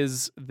 but he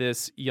is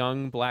this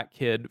young black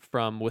kid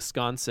from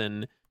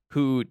Wisconsin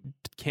who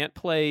can't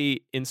play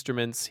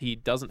instruments. He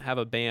doesn't have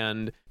a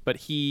band, but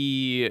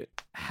he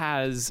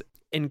has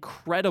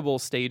incredible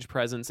stage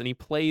presence, and he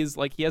plays,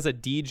 like, he has a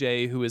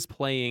DJ who is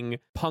playing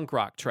punk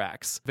rock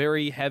tracks,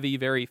 very heavy,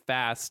 very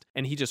fast,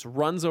 and he just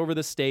runs over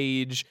the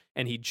stage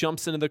and he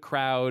jumps into the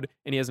crowd,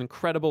 and he has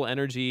incredible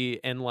energy,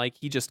 and, like,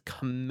 he just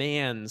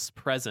commands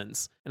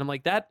presence. And I'm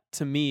like, that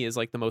to me is,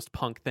 like, the most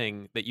punk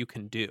thing that you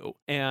can do.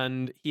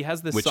 And he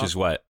has this which song, is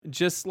what?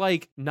 Just,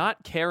 like,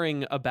 not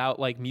caring about,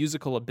 like,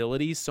 musical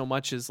ability so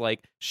much as,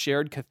 like,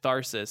 shared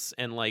catharsis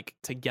and, like,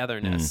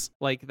 togetherness.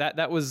 Like,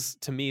 that was,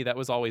 to me, that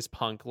was always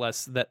punk,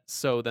 less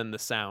than the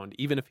sound,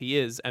 even if he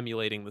is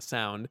emulating the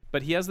sound.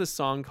 But he has this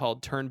song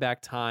called Turn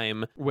Back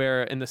Time,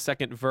 where in the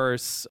second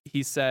verse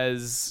he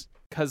says,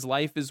 "'Cause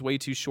life is way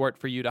too short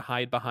for you to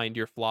hide behind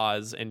your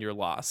flaws and your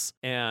loss."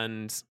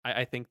 And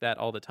I think that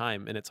all the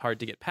time. And it's hard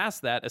to get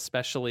past that,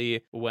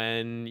 especially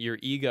when your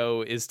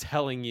ego is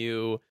telling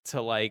you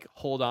to, like,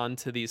 hold on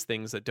to these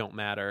things that don't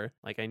matter.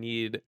 Like, I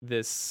need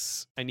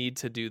this, I need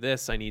to do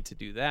this, I need to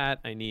do that,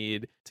 I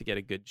need to get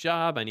a good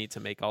job, I need to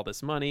make all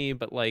this money.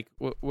 But, like,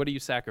 what are you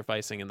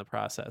sacrificing in the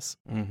process?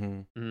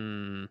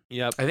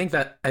 Yep.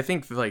 I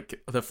think like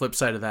the flip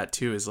side of that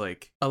too is,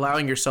 like,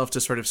 allowing yourself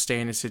to sort of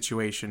stay in a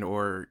situation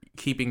or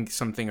keeping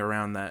something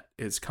around that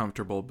is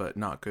comfortable but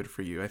not good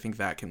for you. I think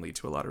that can lead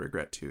to a lot of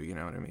regret too, you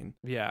know what I mean?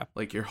 Yeah.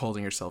 Like, you're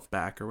holding yourself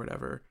back or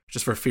whatever,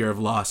 just for fear of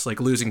loss. Like,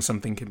 losing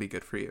something can be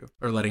good for you,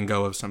 or letting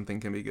go of something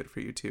can be good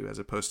for you too, as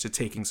opposed to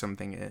taking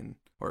something in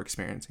or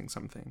experiencing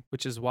something.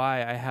 Which is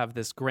why I have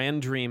this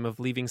grand dream of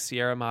leaving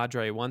Sierra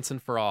Madre once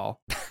and for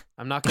all.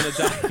 I'm not going to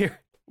die here.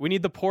 We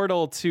need the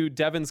portal to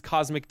Devon's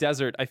Cosmic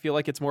Desert. I feel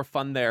like it's more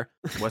fun there.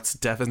 What's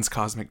Devon's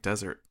Cosmic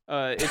Desert?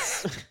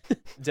 It's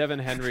Devon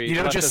Henry. You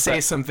don't just say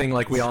something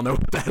like we all know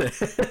what that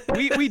is.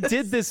 We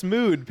did this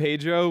mood,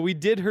 Pedro. We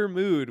did her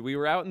mood. We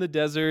were out in the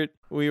desert.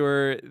 There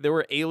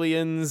were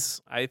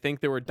aliens. I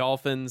think there were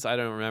dolphins. I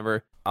don't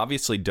remember.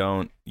 Obviously,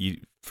 don't you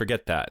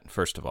forget that,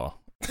 first of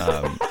all.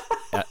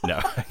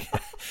 No.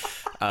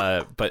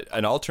 But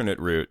an alternate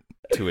route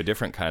to a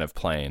different kind of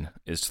plane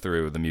is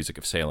through the music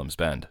of Salem's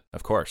Bend,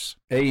 of course.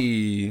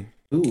 Hey.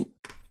 Ooh.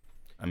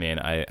 I mean,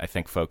 I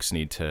think folks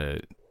need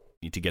to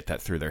get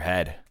that through their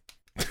head.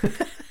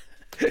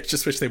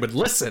 Just wish they would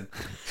listen.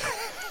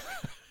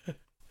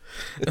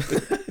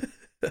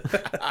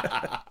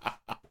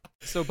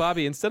 So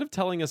Bobby, instead of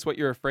telling us what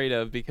you're afraid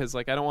of, because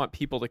like I don't want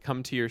people to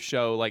come to your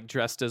show like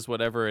dressed as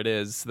whatever it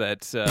is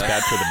that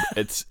bad for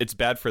it's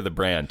bad for the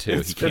brand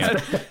too. He can't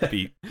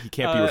be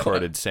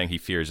recorded saying he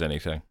fears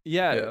anything.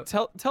 Yeah.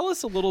 Tell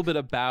us a little bit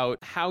about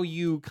how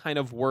you kind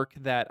of work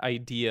that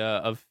idea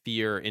of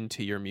fear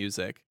into your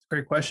music.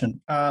 Great question.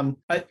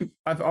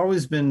 I've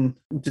always been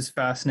just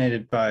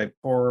fascinated by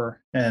horror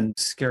and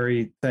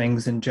scary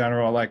things in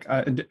general. Like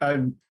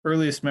I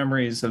earliest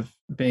memories of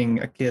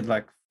being a kid,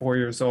 like 4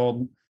 years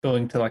old,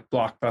 going to like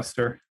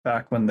Blockbuster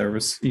back when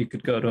you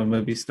could go to a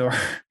movie store,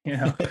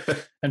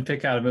 and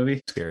pick out a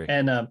movie. Scary.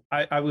 And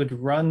I would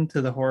run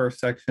to the horror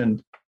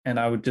section and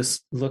I would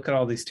just look at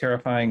all these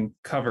terrifying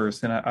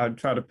covers, and I would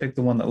try to pick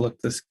the one that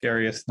looked the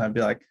scariest. And I'd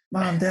be like,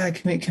 "Mom, Dad,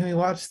 can we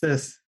watch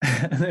this?"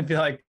 And they'd be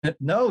like,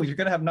 "No, you're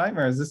gonna have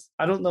nightmares."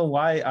 I don't know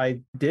why I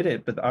did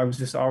it, but I was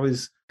just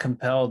always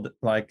compelled,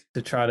 like,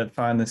 to try to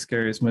find the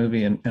scariest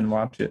movie and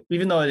watch it.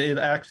 Even though it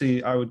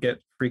actually, I would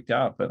get freaked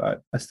out,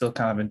 but I still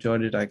kind of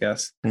enjoyed it, I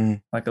guess,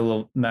 like a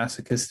little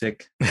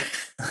masochistic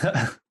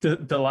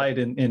delight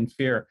in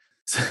fear.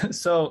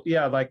 So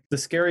yeah, like the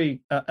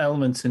scary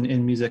elements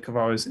in music have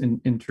always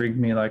intrigued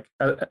me. Like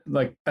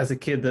as a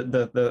kid,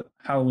 the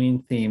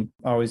Halloween theme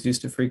always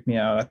used to freak me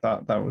out. I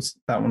thought that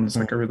one was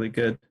like a really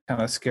good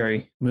kind of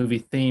scary movie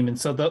theme, and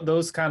so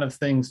those kind of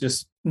things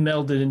just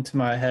melded into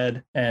my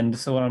head. And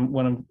so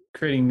when I'm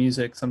creating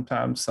music,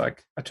 sometimes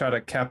like I try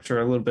to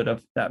capture a little bit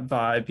of that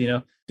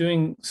vibe,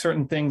 doing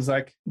certain things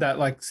like that,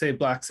 like say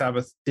Black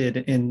Sabbath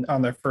did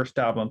on their first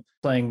album,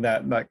 playing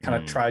that kind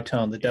of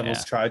tritone, the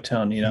Devil's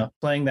tritone,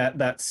 playing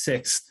that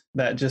sixth,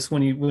 that just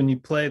when you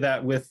play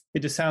that with, it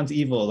just sounds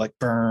evil, like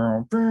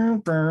burr, burr,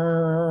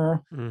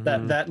 burr.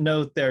 That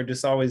note there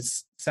just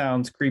always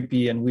sounds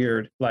creepy and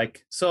weird.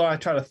 Like, so I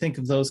try to think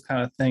of those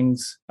kind of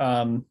things.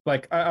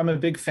 Like I'm a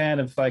big fan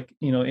of, like,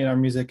 in our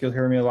music, you'll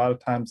hear me a lot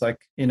of times, like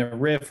in a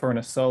riff or in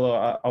a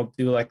solo, I'll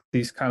do like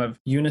these kind of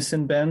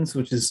unison bends,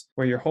 which is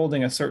where you're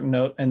holding a certain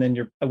note and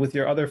then with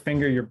your other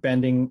finger, you're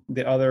bending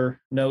the other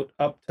note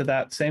up to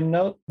that same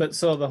note. But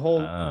so the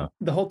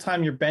whole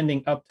time you're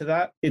bending up to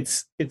that,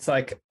 it's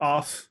like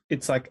off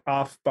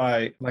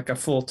by like a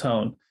full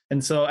tone.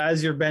 And so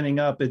as you're bending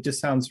up, it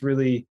just sounds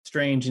really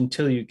strange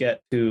until you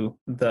get to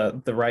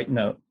the right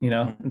note,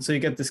 And so you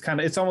get this kind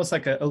of, it's almost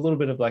like a little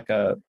bit of like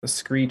a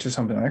screech or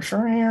something, like,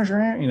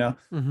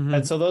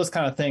 And so those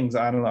kind of things,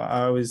 I don't know,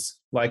 I always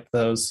like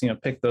those,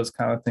 pick those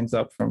kind of things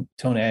up from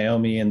Tony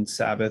Iommi and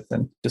Sabbath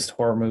and just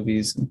horror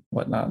movies and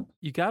whatnot.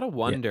 You gotta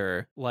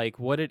wonder, like,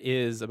 what it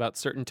is about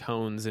certain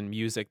tones in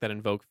music that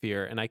invoke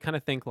fear. And I kind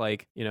of think,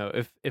 like,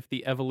 if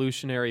the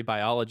evolutionary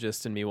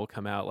biologist in me will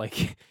come out,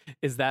 like,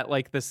 is that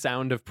like the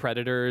sound of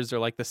predators or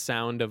like the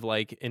sound of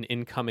like an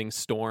incoming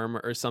storm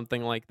or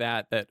something like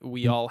that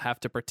we all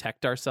have to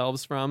protect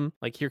ourselves from?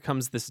 Like, here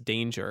comes this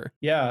danger.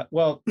 Yeah,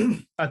 well,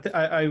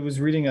 I was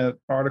reading an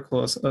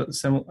article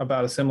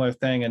about a similar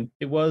thing, and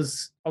it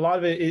was, a lot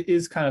of it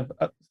is kind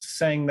of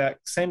saying that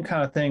same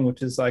kind of thing,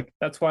 which is like,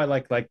 that's why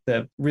like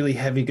the really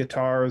heavy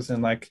guitars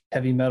and like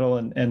heavy metal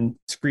and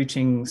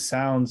screeching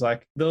sounds,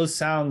 like those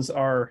sounds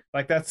are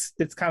like,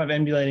 it's kind of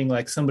emulating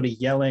like somebody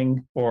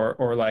yelling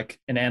or like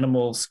an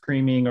animal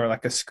screaming or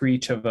like a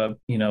screech of a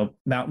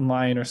mountain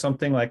lion or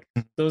something. Like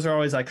those are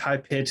always like high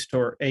pitched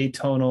or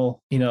atonal,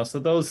 so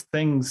those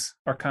things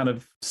are kind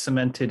of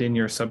cemented in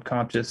your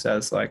subconscious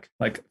as like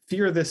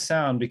fear this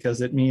sound because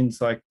it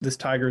means like this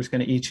tiger is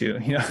going to eat you,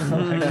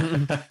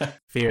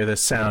 Fear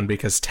this sound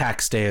because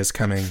tax day is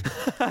coming.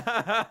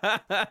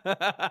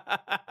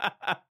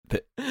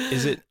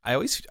 I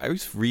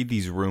always read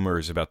these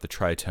rumors about the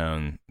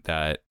tritone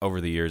that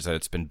over the years that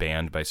it's been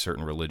banned by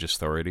certain religious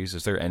authorities.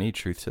 Is there any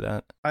truth to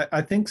that?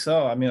 I think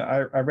so. I mean,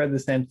 I read the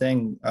same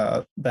thing,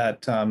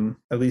 that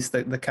at least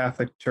the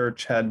Catholic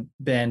Church had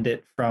banned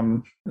it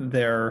from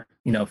their,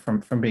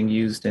 from being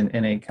used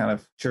in a kind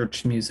of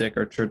church music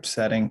or church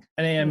setting.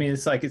 And I mean,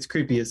 it's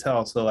creepy as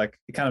hell. So like,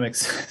 it kind of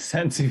makes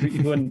sense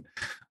you wouldn't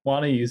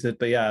want to use it.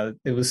 But yeah,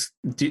 it was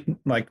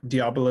like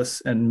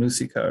Diabolus and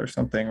Musica or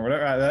something or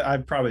whatever. I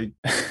probably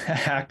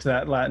hacked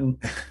that Latin,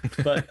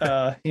 but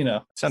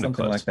something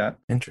close. Like that.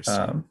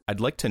 Interesting.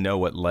 I'd like to know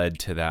what led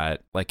to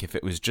that. Like if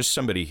it was just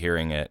somebody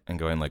hearing it and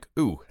going like,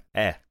 ooh,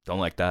 don't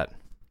like that,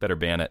 better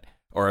ban it.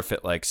 Or if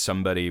it like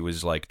somebody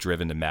was like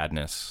driven to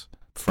madness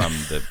from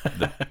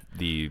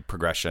the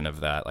progression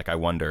of that. Like I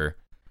wonder.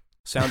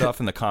 Sound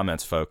off in the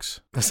comments, folks.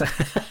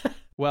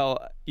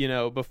 Well,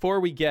 before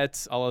we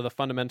get all of the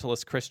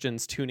fundamentalist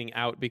Christians tuning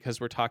out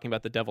because we're talking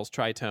about the Devil's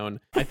Tritone,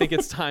 I think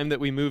it's time that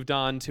we moved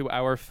on to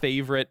our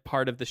favorite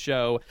part of the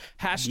show.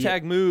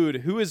 Hashtag Mood.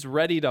 Who is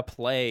ready to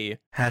play?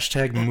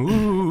 Hashtag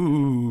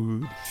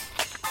Mood.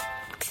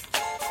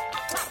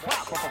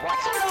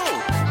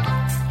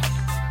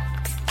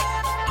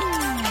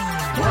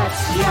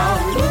 What's your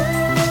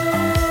mood?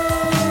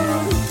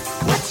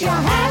 What's your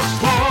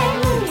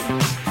hashtag?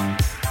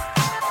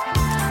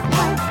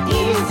 What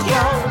is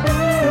your mood?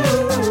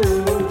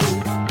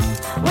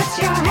 What's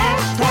your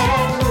hashtag?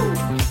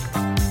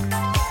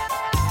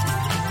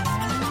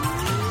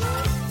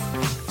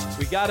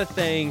 We got to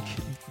thank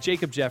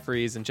Jacob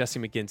Jeffries and Jesse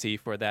McGinty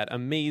for that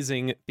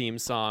amazing theme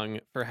song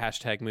for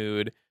Hashtag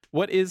Mood.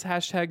 What is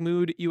Hashtag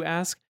Mood, you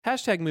ask?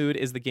 Hashtag Mood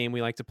is the game we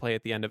like to play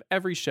at the end of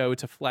every show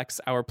to flex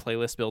our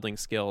playlist building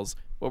skills.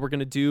 What we're going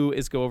to do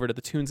is go over to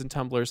the Tunes and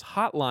Tumblers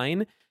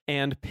hotline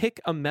and pick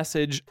a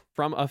message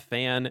from a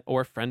fan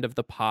or friend of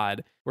the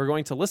pod. We're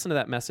going to listen to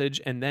that message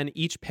and then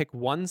each pick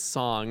one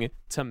song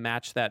to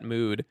match that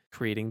mood,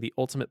 creating the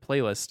ultimate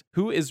playlist.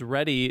 Who is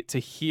ready to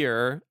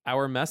hear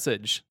our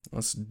message?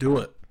 Let's do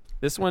it.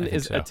 This one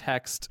is so. a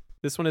text.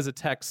 This one is a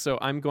text, so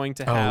I'm going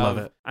to love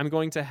it.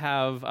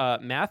 have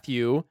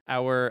Matthew,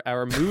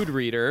 our mood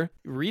reader,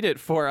 read it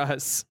for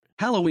us.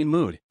 Halloween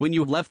mood. When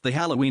you left the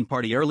Halloween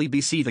party early,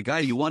 BC, the guy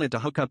you wanted to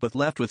hook up with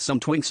left with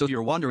some twink, so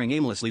you're wandering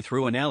aimlessly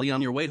through an alley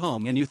on your way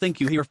home and you think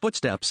you hear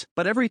footsteps,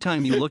 but every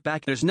time you look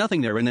back there's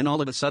nothing there, and then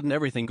all of a sudden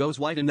everything goes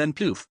white and then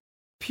poof.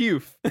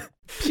 Poof.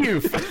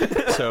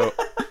 Poof. So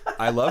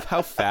I love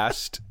how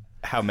fast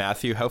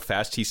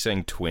he's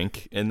saying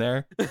twink in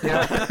there.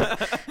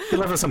 Yeah. He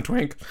loves some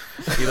twink.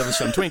 He loves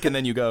some twink, and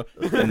then you go,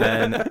 and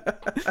then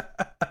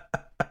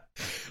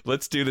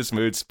let's do this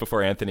mood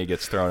before Anthony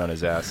gets thrown on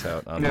his ass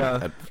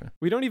out.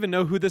 We don't even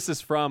know who this is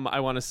from, I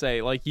want to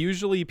say. Like,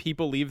 usually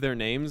people leave their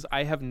names.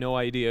 I have no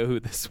idea who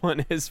this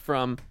one is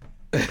from.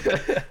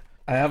 I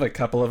have a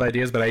couple of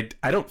ideas, but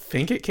I don't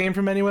think it came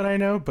from anyone I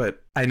know,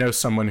 but I know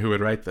someone who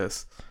would write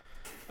this.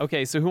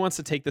 Okay, so who wants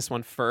to take this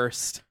one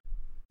first?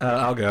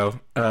 I'll go.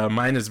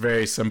 Mine is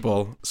very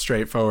simple,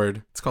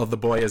 straightforward. It's called The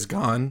Boy Is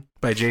Gone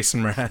by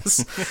Jason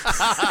Mraz.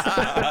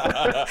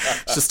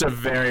 It's just a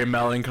very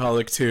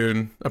melancholic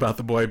tune about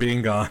the boy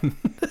being gone.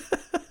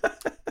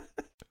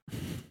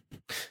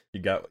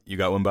 You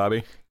got one,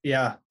 Bobby?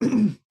 Yeah.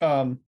 I'm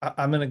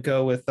going to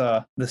go with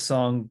the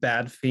song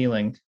Bad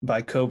Feeling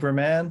by Cobra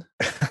Man.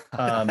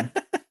 I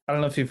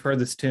don't know if you've heard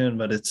this tune,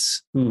 but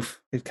it's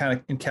oof. It kind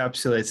of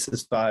encapsulates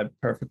this vibe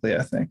perfectly,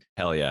 I think.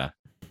 Hell yeah.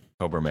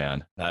 Cobra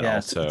Man. That Yeah,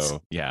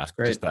 also, it's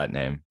great. just that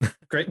name.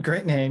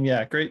 Great name.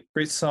 Yeah. Great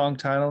song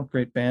title.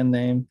 Great band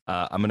name.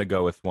 I'm going to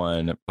go with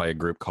one by a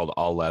group called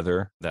All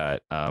Leather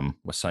that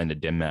was signed to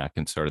Dim Mak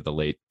in sort of the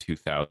late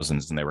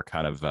 2000s. And they were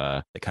kind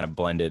of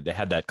blended. They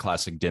had that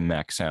classic Dim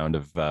Mak sound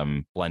of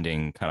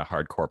blending kind of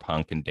hardcore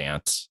punk and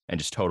dance, and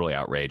just totally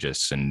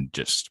outrageous and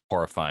just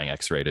horrifying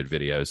X-rated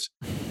videos.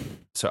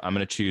 So I'm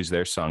going to choose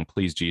their song,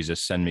 Please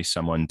Jesus, Send Me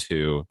Someone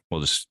to,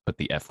 we'll just put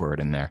the F word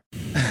in there,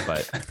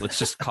 but let's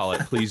just call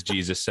it Please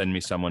Jesus, Send Me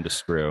Someone to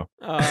Screw,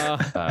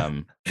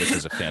 which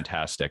is a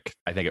fantastic,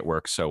 I think it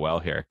works so well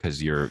here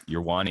because you're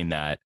wanting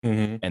that,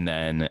 and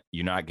then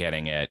you're not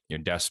getting it, you're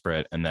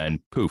desperate, and then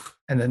poof.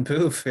 And then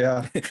poof,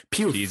 yeah.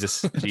 Poof.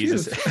 Jesus.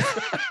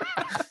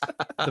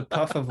 The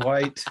puff of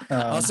white.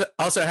 Also,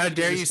 how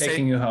dare you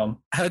taking you home?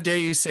 How dare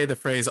you say the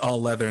phrase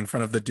 "all leather" in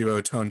front of the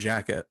duotone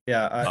jacket?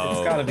 Yeah,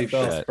 it's got to be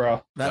both, shit.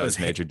 bro. That was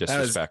major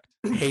disrespect.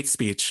 That was hate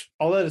speech.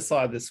 I'll let it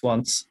slide this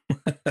once.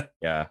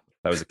 Yeah,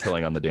 that was a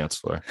killing on the dance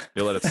floor.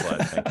 You'll let it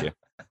slide. Thank you.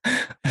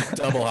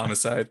 Double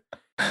homicide.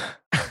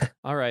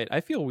 All right, I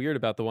feel weird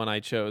about the one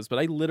I chose, but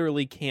I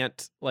literally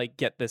can't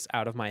get this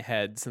out of my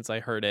head since I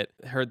heard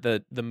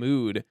the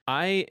mood.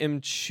 I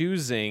am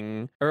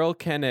choosing Earl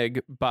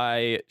Koenig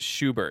by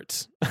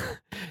Schubert,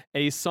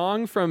 a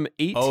song from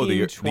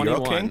 1821. the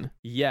Earl King?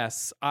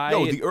 Yes,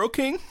 the Earl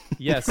King?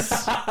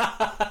 Yes,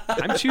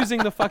 I'm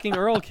choosing the fucking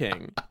Earl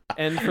King.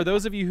 And for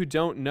those of you who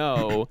don't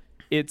know,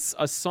 it's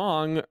a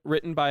song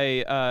written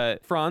by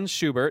Franz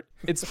Schubert.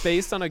 It's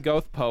based on a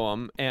Goethe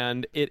poem,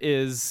 and it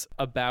is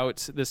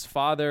about this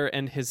father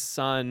and his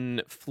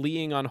son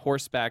fleeing on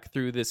horseback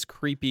through this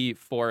creepy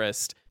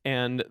forest.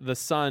 And the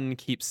son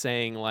keeps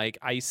saying,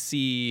 I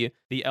see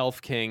the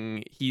Elf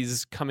King.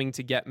 He's coming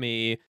to get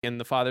me. And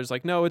the father's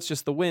like, no, it's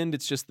just the wind.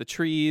 It's just the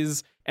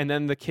trees. And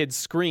then the kid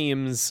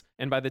screams.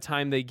 And by the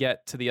time they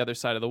get to the other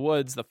side of the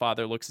woods, the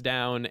father looks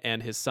down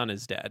and his son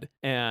is dead.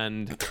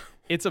 And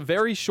it's a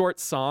very short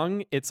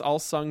song. It's all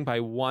sung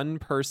by one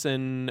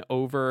person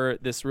over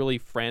this really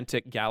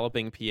frantic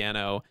galloping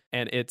piano.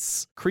 And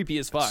it's creepy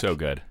as fuck. So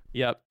good.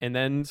 Yep. And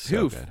then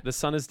poof, the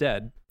son is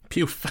dead.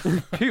 Poof.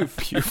 Poof.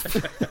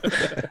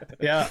 Poof.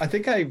 Yeah, I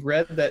think I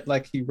read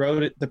that he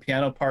wrote the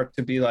piano part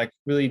to be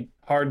really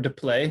hard to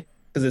play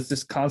because it's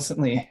just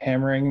constantly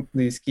hammering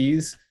these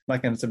keys,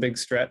 and it's a big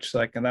stretch,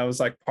 and that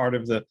was part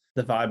of the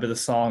vibe of the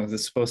song. Is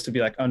it's supposed to be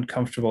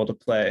uncomfortable to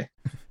play.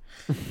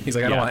 He's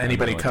like, I don't want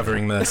anybody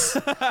covering this.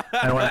 I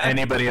don't want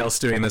anybody else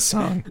doing this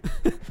song.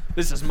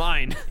 This is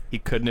mine. He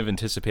couldn't have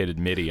anticipated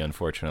MIDI,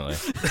 unfortunately.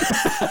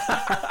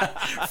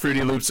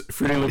 Fruity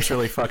Loops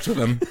really fucked with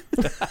him.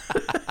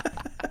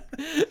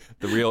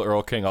 The real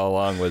Earl King all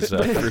along was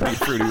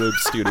Fruity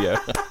Loops Studio.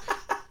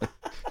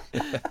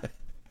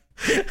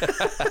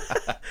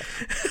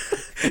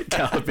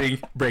 Galloping,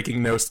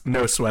 breaking, no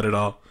sweat at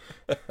all.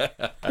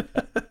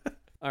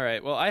 All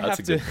right. Well,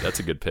 That's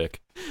a good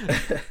pick.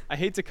 I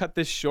hate to cut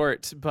this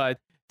short, but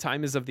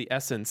time is of the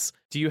essence.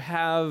 Do you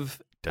have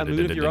a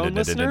mood of your own,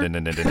 listener?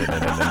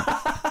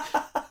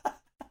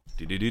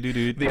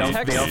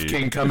 The Elf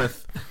King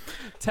cometh.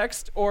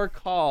 Text or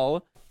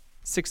call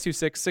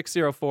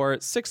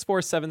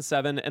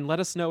 626-604-6477 and let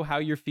us know how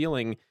you're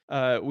feeling.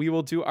 We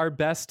will do our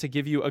best to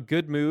give you a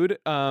good mood,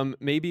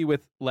 maybe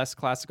with less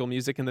classical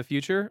music in the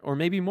future, or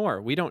maybe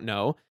more. We don't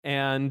know.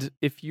 And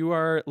if you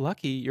are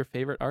lucky, your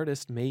favorite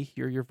artist may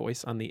hear your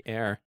voice on the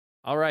air.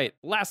 All right,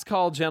 last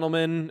call,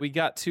 gentlemen. We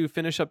got to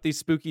finish up these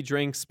spooky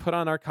drinks, put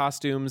on our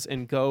costumes,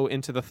 and go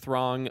into the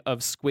throng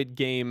of Squid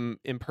Game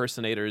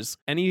impersonators.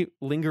 Any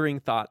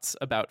lingering thoughts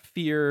about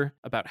fear,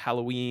 about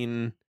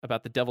Halloween,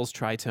 about the Devil's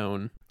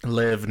Tritone?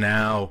 Live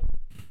now.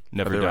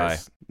 Never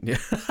Otherwise- Yeah.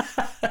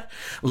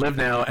 Live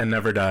now and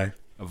never die. die.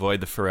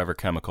 Avoid the forever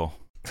chemical.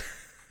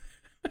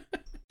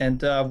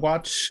 And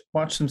watch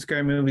some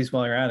scary movies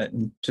while you're at it,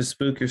 and just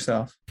spook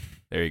yourself.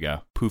 There you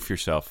go. Poof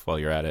yourself while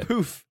you're at it.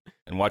 Poof.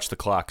 And watch the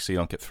clock so you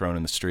don't get thrown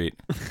in the street.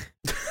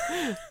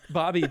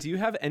 Bobby, do you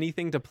have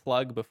anything to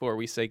plug before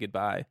we say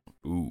goodbye?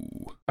 Ooh.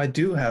 I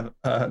do have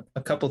a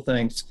couple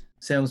things.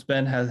 Salem's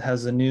Bend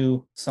has a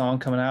new song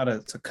coming out.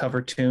 It's a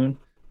cover tune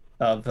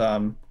of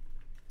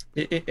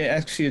it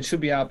actually, it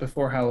should be out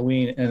before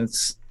Halloween, and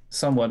it's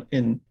somewhat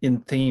in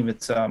theme.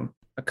 It's a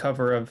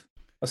cover of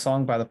a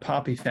song by the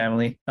Poppy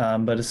Family,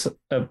 but it's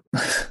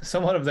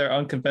somewhat of their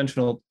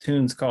unconventional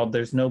tunes called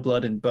 "There's No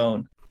Blood in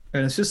Bone,"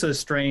 and it's just a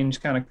strange,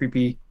 kind of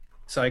creepy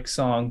psych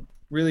song.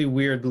 Really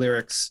weird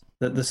lyrics.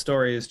 The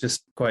story is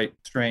just quite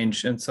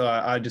strange, and so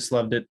I just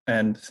loved it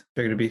and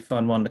figured it'd be a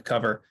fun one to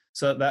cover.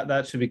 So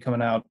that should be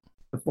coming out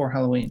before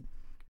Halloween.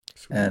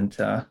 Sweet. And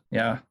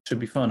yeah, should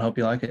be fun. Hope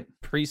you like it.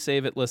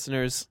 Pre-save it,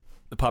 listeners.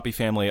 The Poppy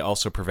Family,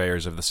 also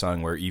purveyors of the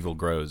song Where Evil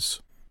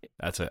Grows.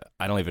 I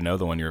don't even know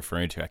the one you're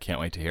referring to. I can't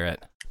wait to hear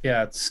it.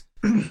 Yeah, it's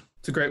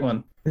it's a great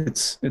one.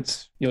 It's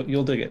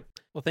you'll dig it.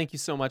 Well, thank you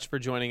so much for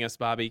joining us,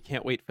 Bobby.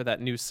 Can't wait for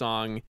that new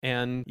song.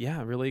 And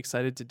yeah, really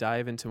excited to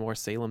dive into more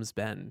Salem's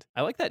Bend.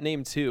 I like that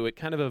name too. It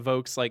kind of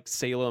evokes like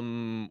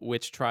Salem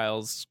witch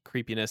trials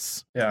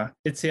creepiness. Yeah,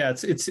 it's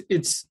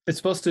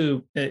supposed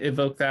to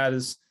evoke that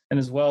as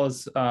well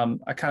as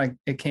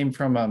it came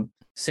from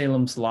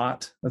Salem's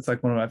Lot. That's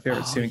like one of my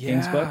favorite Stephen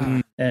King's books.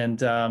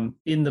 And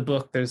in the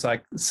book, there's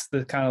like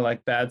the kind of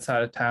like bad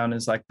side of town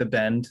is like the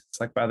Bend. It's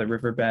like by the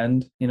river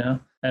Bend, you know.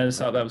 And I just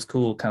thought that was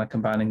cool, kind of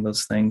combining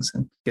those things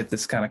and get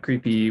this kind of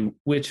creepy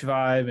witch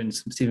vibe and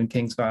some Stephen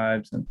King's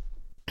vibes.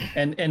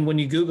 And when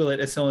you Google it,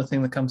 it's the only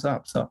thing that comes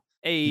up. So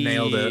Hey,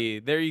 Nailed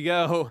it. There you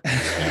go.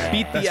 You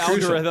beat the That's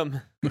crucial.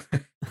 algorithm.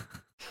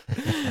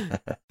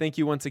 Thank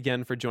you once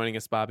again for joining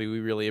us, Bobby. We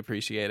really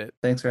appreciate it.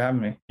 thanks for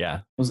having me. Yeah.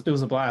 It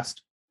was a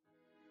blast.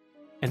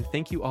 And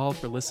thank you all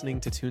for listening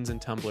to Tunes and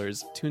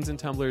Tumblers. Tunes and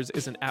Tumblers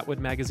is an Atwood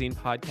Magazine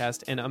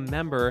podcast and a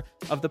member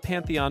of the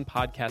Pantheon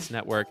Podcast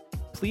Network.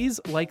 Please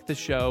like the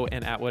show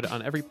and Atwood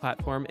on every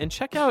platform and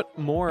check out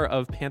more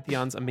of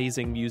Pantheon's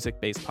amazing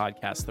music-based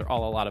podcasts. They're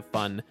all a lot of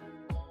fun.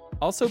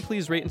 Also,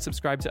 please rate and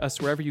subscribe to us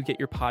wherever you get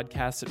your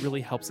podcasts. It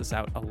really helps us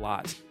out a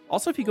lot.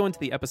 Also, if you go into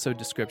the episode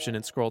description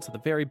and scroll to the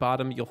very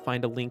bottom, you'll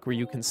find a link where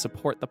you can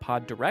support the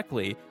pod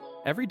directly.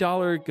 Every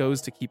dollar goes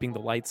to keeping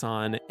the lights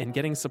on and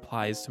getting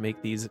supplies to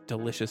make these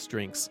delicious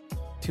drinks.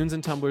 Tunes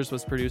and Tumblers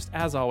was produced,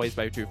 as always,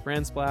 by Drew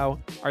Franzblau.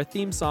 Our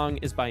theme song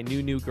is by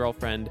New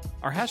Girlfriend.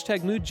 Our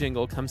hashtag mood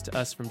jingle comes to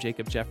us from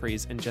Jacob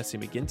Jeffries and Jesse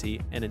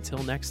McGinty. And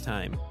until next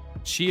time,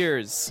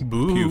 cheers!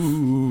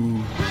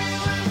 Boo.